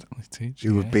 Stanley Tucci? He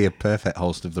would be a perfect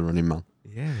host of The Running Man.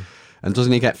 Yeah. And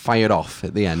doesn't he get fired off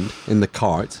at the end in the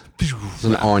cart?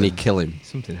 Doesn't Arnie kill him?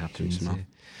 Something happens. Tucci, man. Yeah.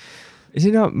 Is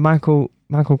it not Michael...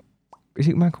 Is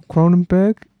it Michael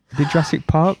Cronenberg? Did Jurassic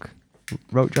Park?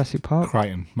 Wrote Jurassic Park?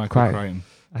 Crichton. Michael Crichton. Crichton.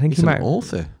 I think He's he an might...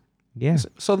 author. Yeah.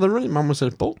 So The Running Man was a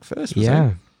book first, was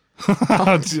Yeah. it?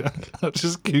 I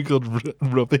just googled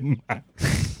rubbing man.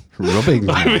 Rubbing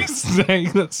I Man. was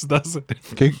saying that's a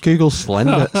different. Google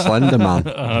Slender Man.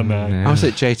 Oh no. Yeah. I was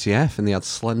at JTF and they had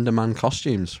Slender Man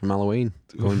costumes from Halloween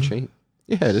going cheap.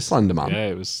 Yeah, the Slender Man.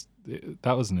 Yeah,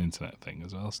 that was an internet thing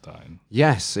as well, starting.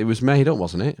 Yes, it was made up,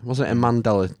 wasn't it? Wasn't it a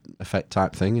Mandela effect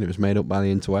type thing and it was made up by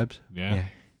the interwebs? Yeah. Yeah.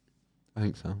 I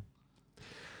think so.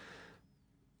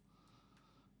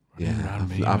 Running Yeah, Man,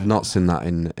 me, I've mate. not seen that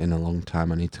in a long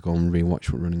time. I need to go and rewatch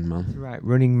Running Man. Right.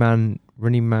 Running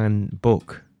Man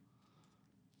book.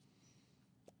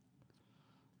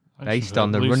 Based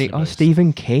on the Loosely running... Oh, based.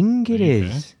 Stephen King it Okay.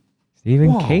 is.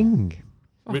 Stephen Wow. King.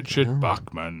 Richard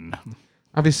Bachman.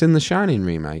 Have you seen the Shining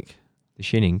remake? The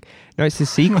Shining. No, it's the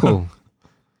sequel.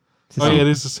 It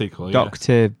is a sequel.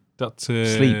 Doctor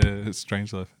Sleep.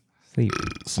 Strangelove. Sleep.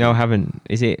 No, I haven't.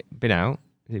 Is it been out?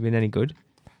 Has it been any good?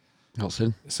 Not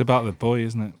seen. It's about the boy,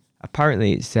 isn't it?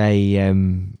 Apparently, it's a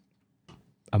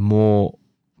more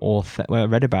well, I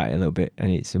read about it a little bit, and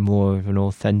it's a more of an not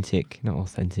authentic,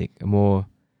 a more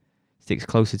sticks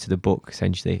closer to the book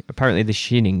essentially. Apparently, The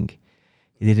Shining,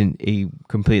 he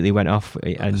completely went off,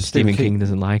 and Stephen King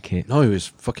doesn't like it. No, he was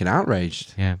fucking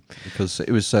outraged. Yeah, because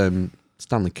it was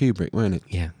Stanley Kubrick, weren't it?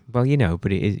 Yeah. Well,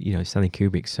 but it is Stanley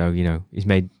Kubrick, so he's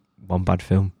made one bad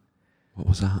film. What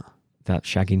was that? That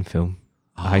shagging film,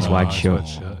 Eyes Wide Shut.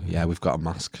 Yeah, we've got a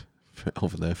mask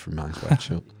over there from Eyes Wide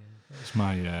Shut. That's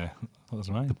my. What was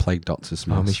mine? The Plague Doctor's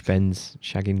mask. Hamish Ben's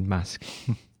shagging mask.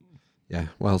 Yeah.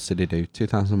 What else did he do?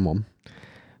 2001.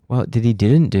 Well, he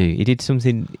didn't do? He did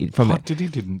something from What did he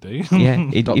didn't do? Yeah,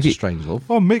 Doctor Strangelove.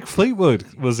 Oh, Mick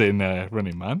Fleetwood was in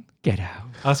Running Man. Get out.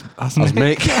 As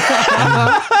Mick.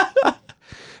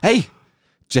 Hey,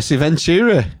 Jesse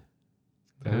Ventura.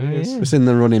 There he is. Was in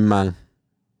the Running Man. It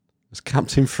was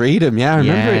Captain Freedom. Yeah, I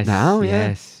remember it now.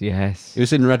 Yes. He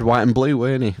was in Red, White, and Blue,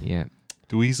 weren't he? Yeah.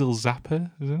 Dweezil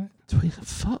Zappa, isn't it?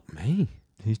 Fuck me.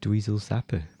 Who's Dweezil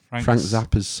Zappa? Frank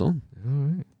Zappa's son. All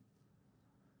right.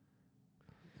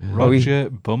 Roger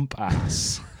Bump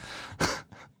Ass.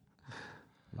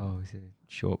 Oh, he's a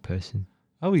short person.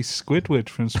 Oh, he's Squidward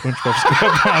from SpongeBob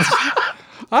SquarePants.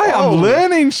 I am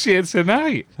learning shit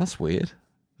tonight. That's weird.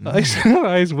 That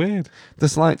is weird.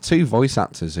 There's like 2 voice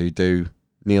actors who do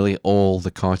nearly all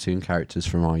the cartoon characters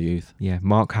from our youth. Yeah,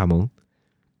 Mark Hamill.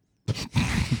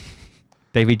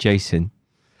 David Jason.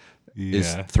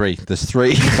 Is 3. There's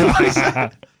 3.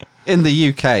 In the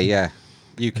UK, yeah.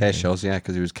 UK shows, yeah,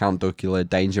 because he was Count Duckula,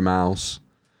 Danger Mouse,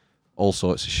 all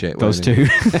sorts of shit. Those 2.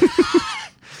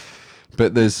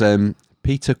 But there's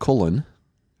Peter Cullen.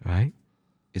 Right.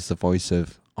 Is the voice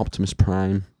of Optimus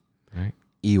Prime. Right.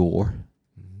 Eeyore.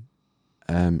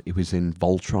 He was in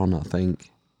Voltron, I think.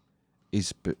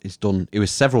 He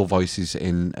was several voices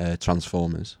in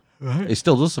Transformers. Right. He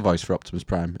still does the voice for Optimus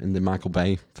Prime in the Michael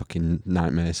Bay fucking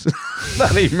nightmares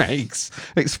that he makes.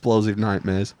 Explosive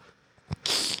nightmares.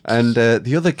 And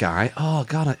the other guy,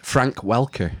 Frank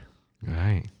Welker.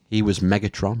 Right. He was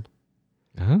Megatron.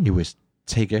 Oh. He was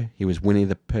Tigger. He was Winnie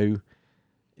the Pooh.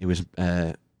 He was, he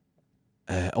was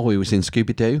in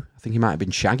Scooby-Doo. I think he might have been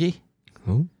Shaggy.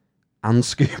 Oh. And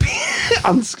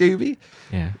Scooby.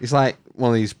 Yeah. He's like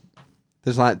one of these.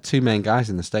 There's like 2 main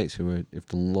guys in the States who have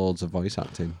done loads of voice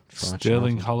acting.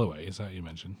 Sterling Holloway, is that you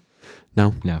mentioned?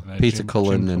 No. Peter Jim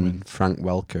Cullen and Cummins. Frank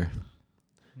Welker.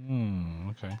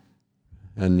 Okay.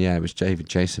 And yeah, it was David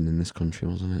Jason in this country,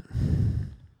 wasn't it?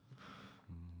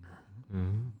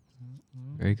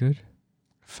 Very good.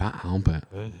 Fat Albert.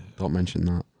 Don't mention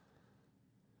that.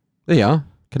 There you are.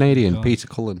 Canadian, Peter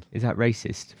Cullen. Is that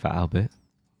racist for Albert?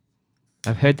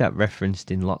 I've heard that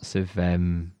referenced in lots of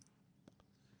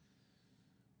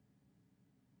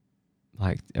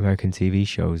like American TV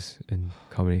shows and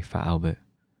comedy. Fat Albert.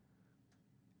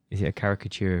 Is it a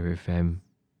caricature of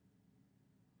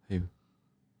Who?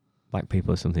 black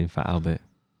people or something? Fat Albert.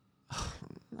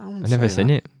 I've never seen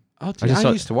it. Oh, I just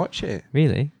I used to watch it.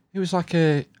 Really? It was like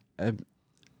a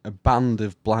band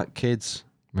of black kids,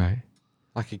 Right.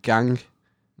 like a gang.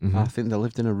 Mhm. I think they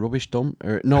lived in a rubbish dump.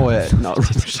 Not a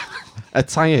rubbish. A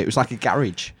tyre. It was like a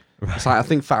garage. Right. It's like I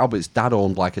think Fat Albert's dad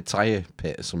owned like a tyre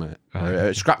pit or something, or Right.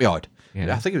 a scrapyard.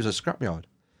 Yeah. I think it was a scrapyard.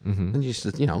 Mm-hmm. And you used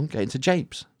to, get into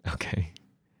japes. Okay.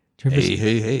 Do you remember,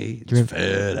 Hey, do you it's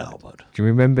Fat Albert. do you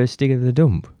remember Stig of the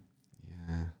Dump?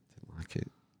 Yeah, didn't like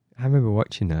it. I remember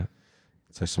watching that.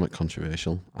 So something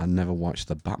controversial. I never watched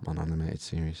the Batman animated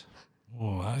series.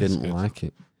 Oh, that is Didn't good. like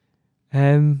it.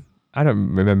 I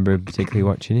don't remember particularly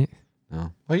watching it.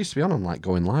 No. Well, it used to be on like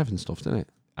Going Live and stuff, didn't it?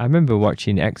 I remember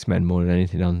watching X-Men more than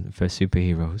anything for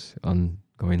superheroes on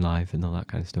Going Live and all that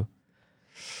kind of stuff.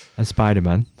 And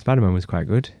Spider-Man. Spider-Man was quite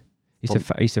good.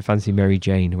 I used to fancy Mary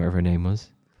Jane, whatever her name was.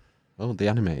 Oh, the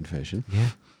animated version. Yeah.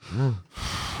 Oh.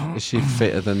 Is she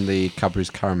fitter than the Cadbury's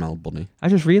Caramel Bunny? I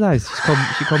just realised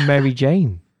she's called Mary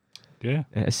Jane. Yeah.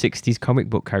 A 60s comic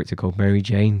book character called Mary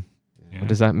Jane. Yeah. What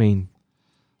does that mean?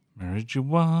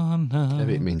 Marijuana.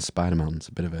 Maybe it means Spider-Man's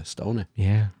a bit of a stoner.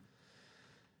 Yeah.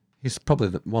 He's probably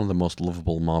one of the most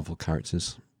lovable Marvel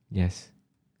characters. Yes.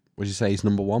 Would you say he's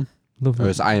number 1? Lovely. Or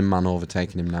is Iron Man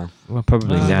overtaking him now? Well,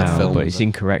 probably The now, film, but it's but-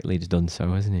 incorrectly done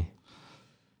so, hasn't he?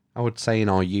 I would say in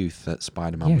our youth that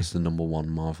Spider-Man Yeah. was the number 1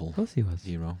 Marvel Of course he was.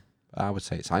 hero. I would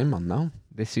say it's Iron Man now.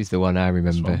 This is the one I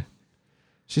remember. one.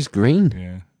 She's green.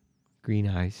 Yeah. Green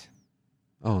eyes.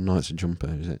 Oh, no, it's a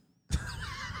jumper, is it?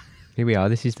 Here we are.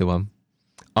 This is the one.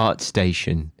 Art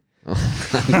Station.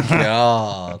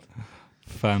 God.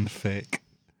 Fanfic.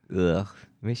 Ugh.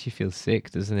 Makes you feel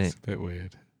sick, doesn't it? It's a bit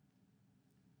weird.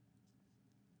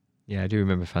 Yeah, I do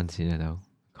remember fancying it though.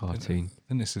 Cartoon.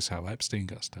 And this is how Epstein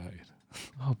got started.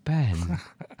 Oh, Ben.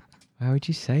 Why would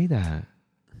you say that?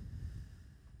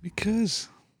 Because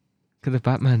Because of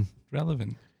Batman.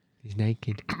 relevant. He's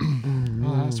naked.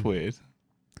 Oh, that's weird.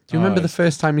 Do you remember the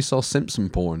first time you saw Simpson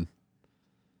porn?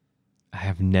 I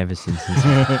have never seen Simpsons.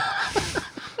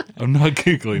 I'm not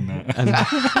Googling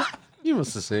that. You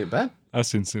must have seen it, Ben. I've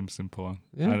seen Simpson porn.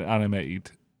 Yeah. Animated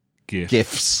GIF.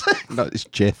 GIFs. No, it's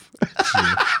GIF.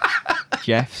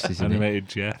 Jeff's, isn't it? Animated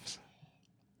GIFs.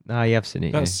 No, you have seen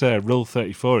it. That's Rule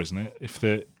 34, isn't it?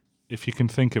 If you can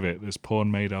think of it, there's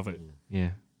porn made of it. Yeah.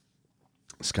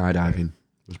 Skydiving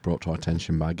was brought to our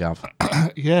attention by Gav.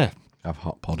 Yeah. Gav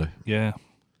Hot Podder. Yeah.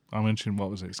 I mentioned, what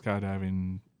was it?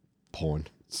 Skydiving Porn.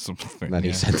 something. And then he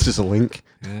yeah. sent us a link.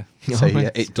 Yeah. So yeah,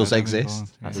 Skydiving it does porn.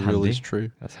 exist. That's The rule handy. is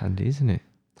true. That's handy, isn't it?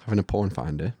 Having a porn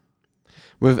finder.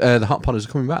 With the Hot Podders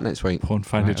are coming back next week Porn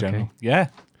Finder Right, okay. General. Yeah.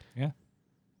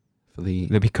 for the.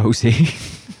 They'll be cozy.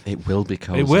 It will be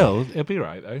cozy. It will. It'll be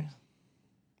right, though.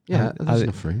 Yeah, Are there's they-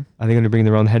 enough room. Are they going to bring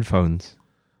their own headphones?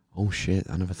 Oh shit!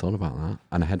 I never thought about that.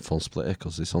 And a headphone splitter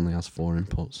because this only has 4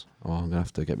 inputs. Oh, I'm gonna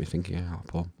have to get me thinking out.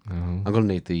 Oh. I'm gonna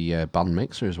need the band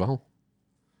mixer as well.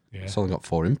 Yeah. It's only got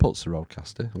 4 inputs. The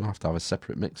Rodecaster. I'm gonna have to have a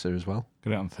separate mixer as well.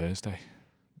 Get it on Thursday.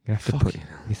 You have to Fuck put it.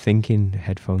 your thinking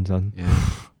headphones on. Yeah.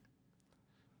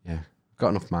 Yeah. Got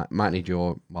enough mic. Might need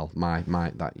your my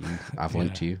mic that I've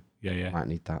linked to you. Yeah, yeah. Might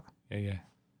need that. Yeah, yeah.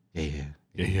 Yeah, yeah.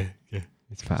 Yeah, yeah, yeah.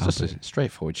 It's for It's just Albert. a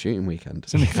straightforward shooting weekend.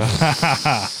 It's in the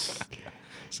car.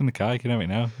 It's in the car. You can have it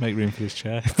now. Make room for this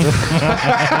chair.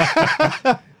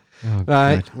 Oh,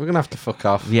 Right, God. we're gonna have to fuck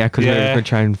off. Yeah, because we're Yeah. going to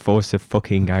try and force a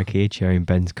fucking IKEA chair in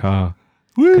Ben's car.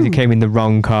 Because it came in the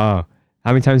wrong car.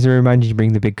 How many times did I remind you to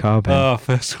bring the big car, Ben? Oh,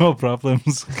 first world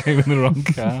problems. Came in the wrong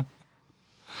car.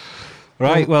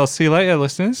 Right. Well, see you later,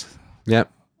 listeners.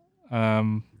 Yep.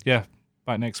 Yeah.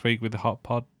 Back next week with the Hot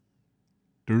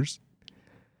Podders.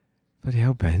 Bloody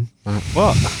hell, Ben.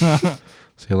 What?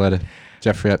 See you later.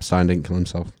 Jeffrey Epstein didn't kill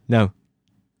himself. No.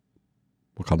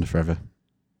 Wakanda forever.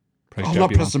 Praise Oh, not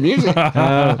Jabby, press the music.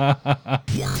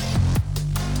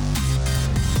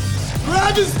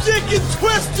 Grab his dick and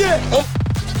twist it!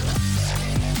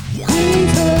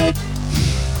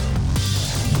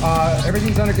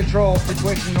 Everything's under control.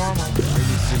 Situation normal.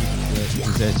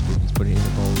 Dessert spoons, put it in a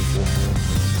bowl of warm water.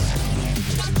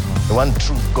 The one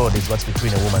true God is what's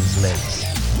between a woman's legs.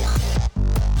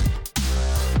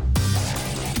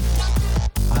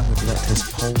 I would let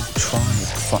this whole tribe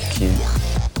fuck you.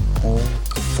 All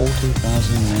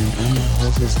 40,000 men and their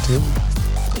horses too.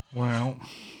 Wow.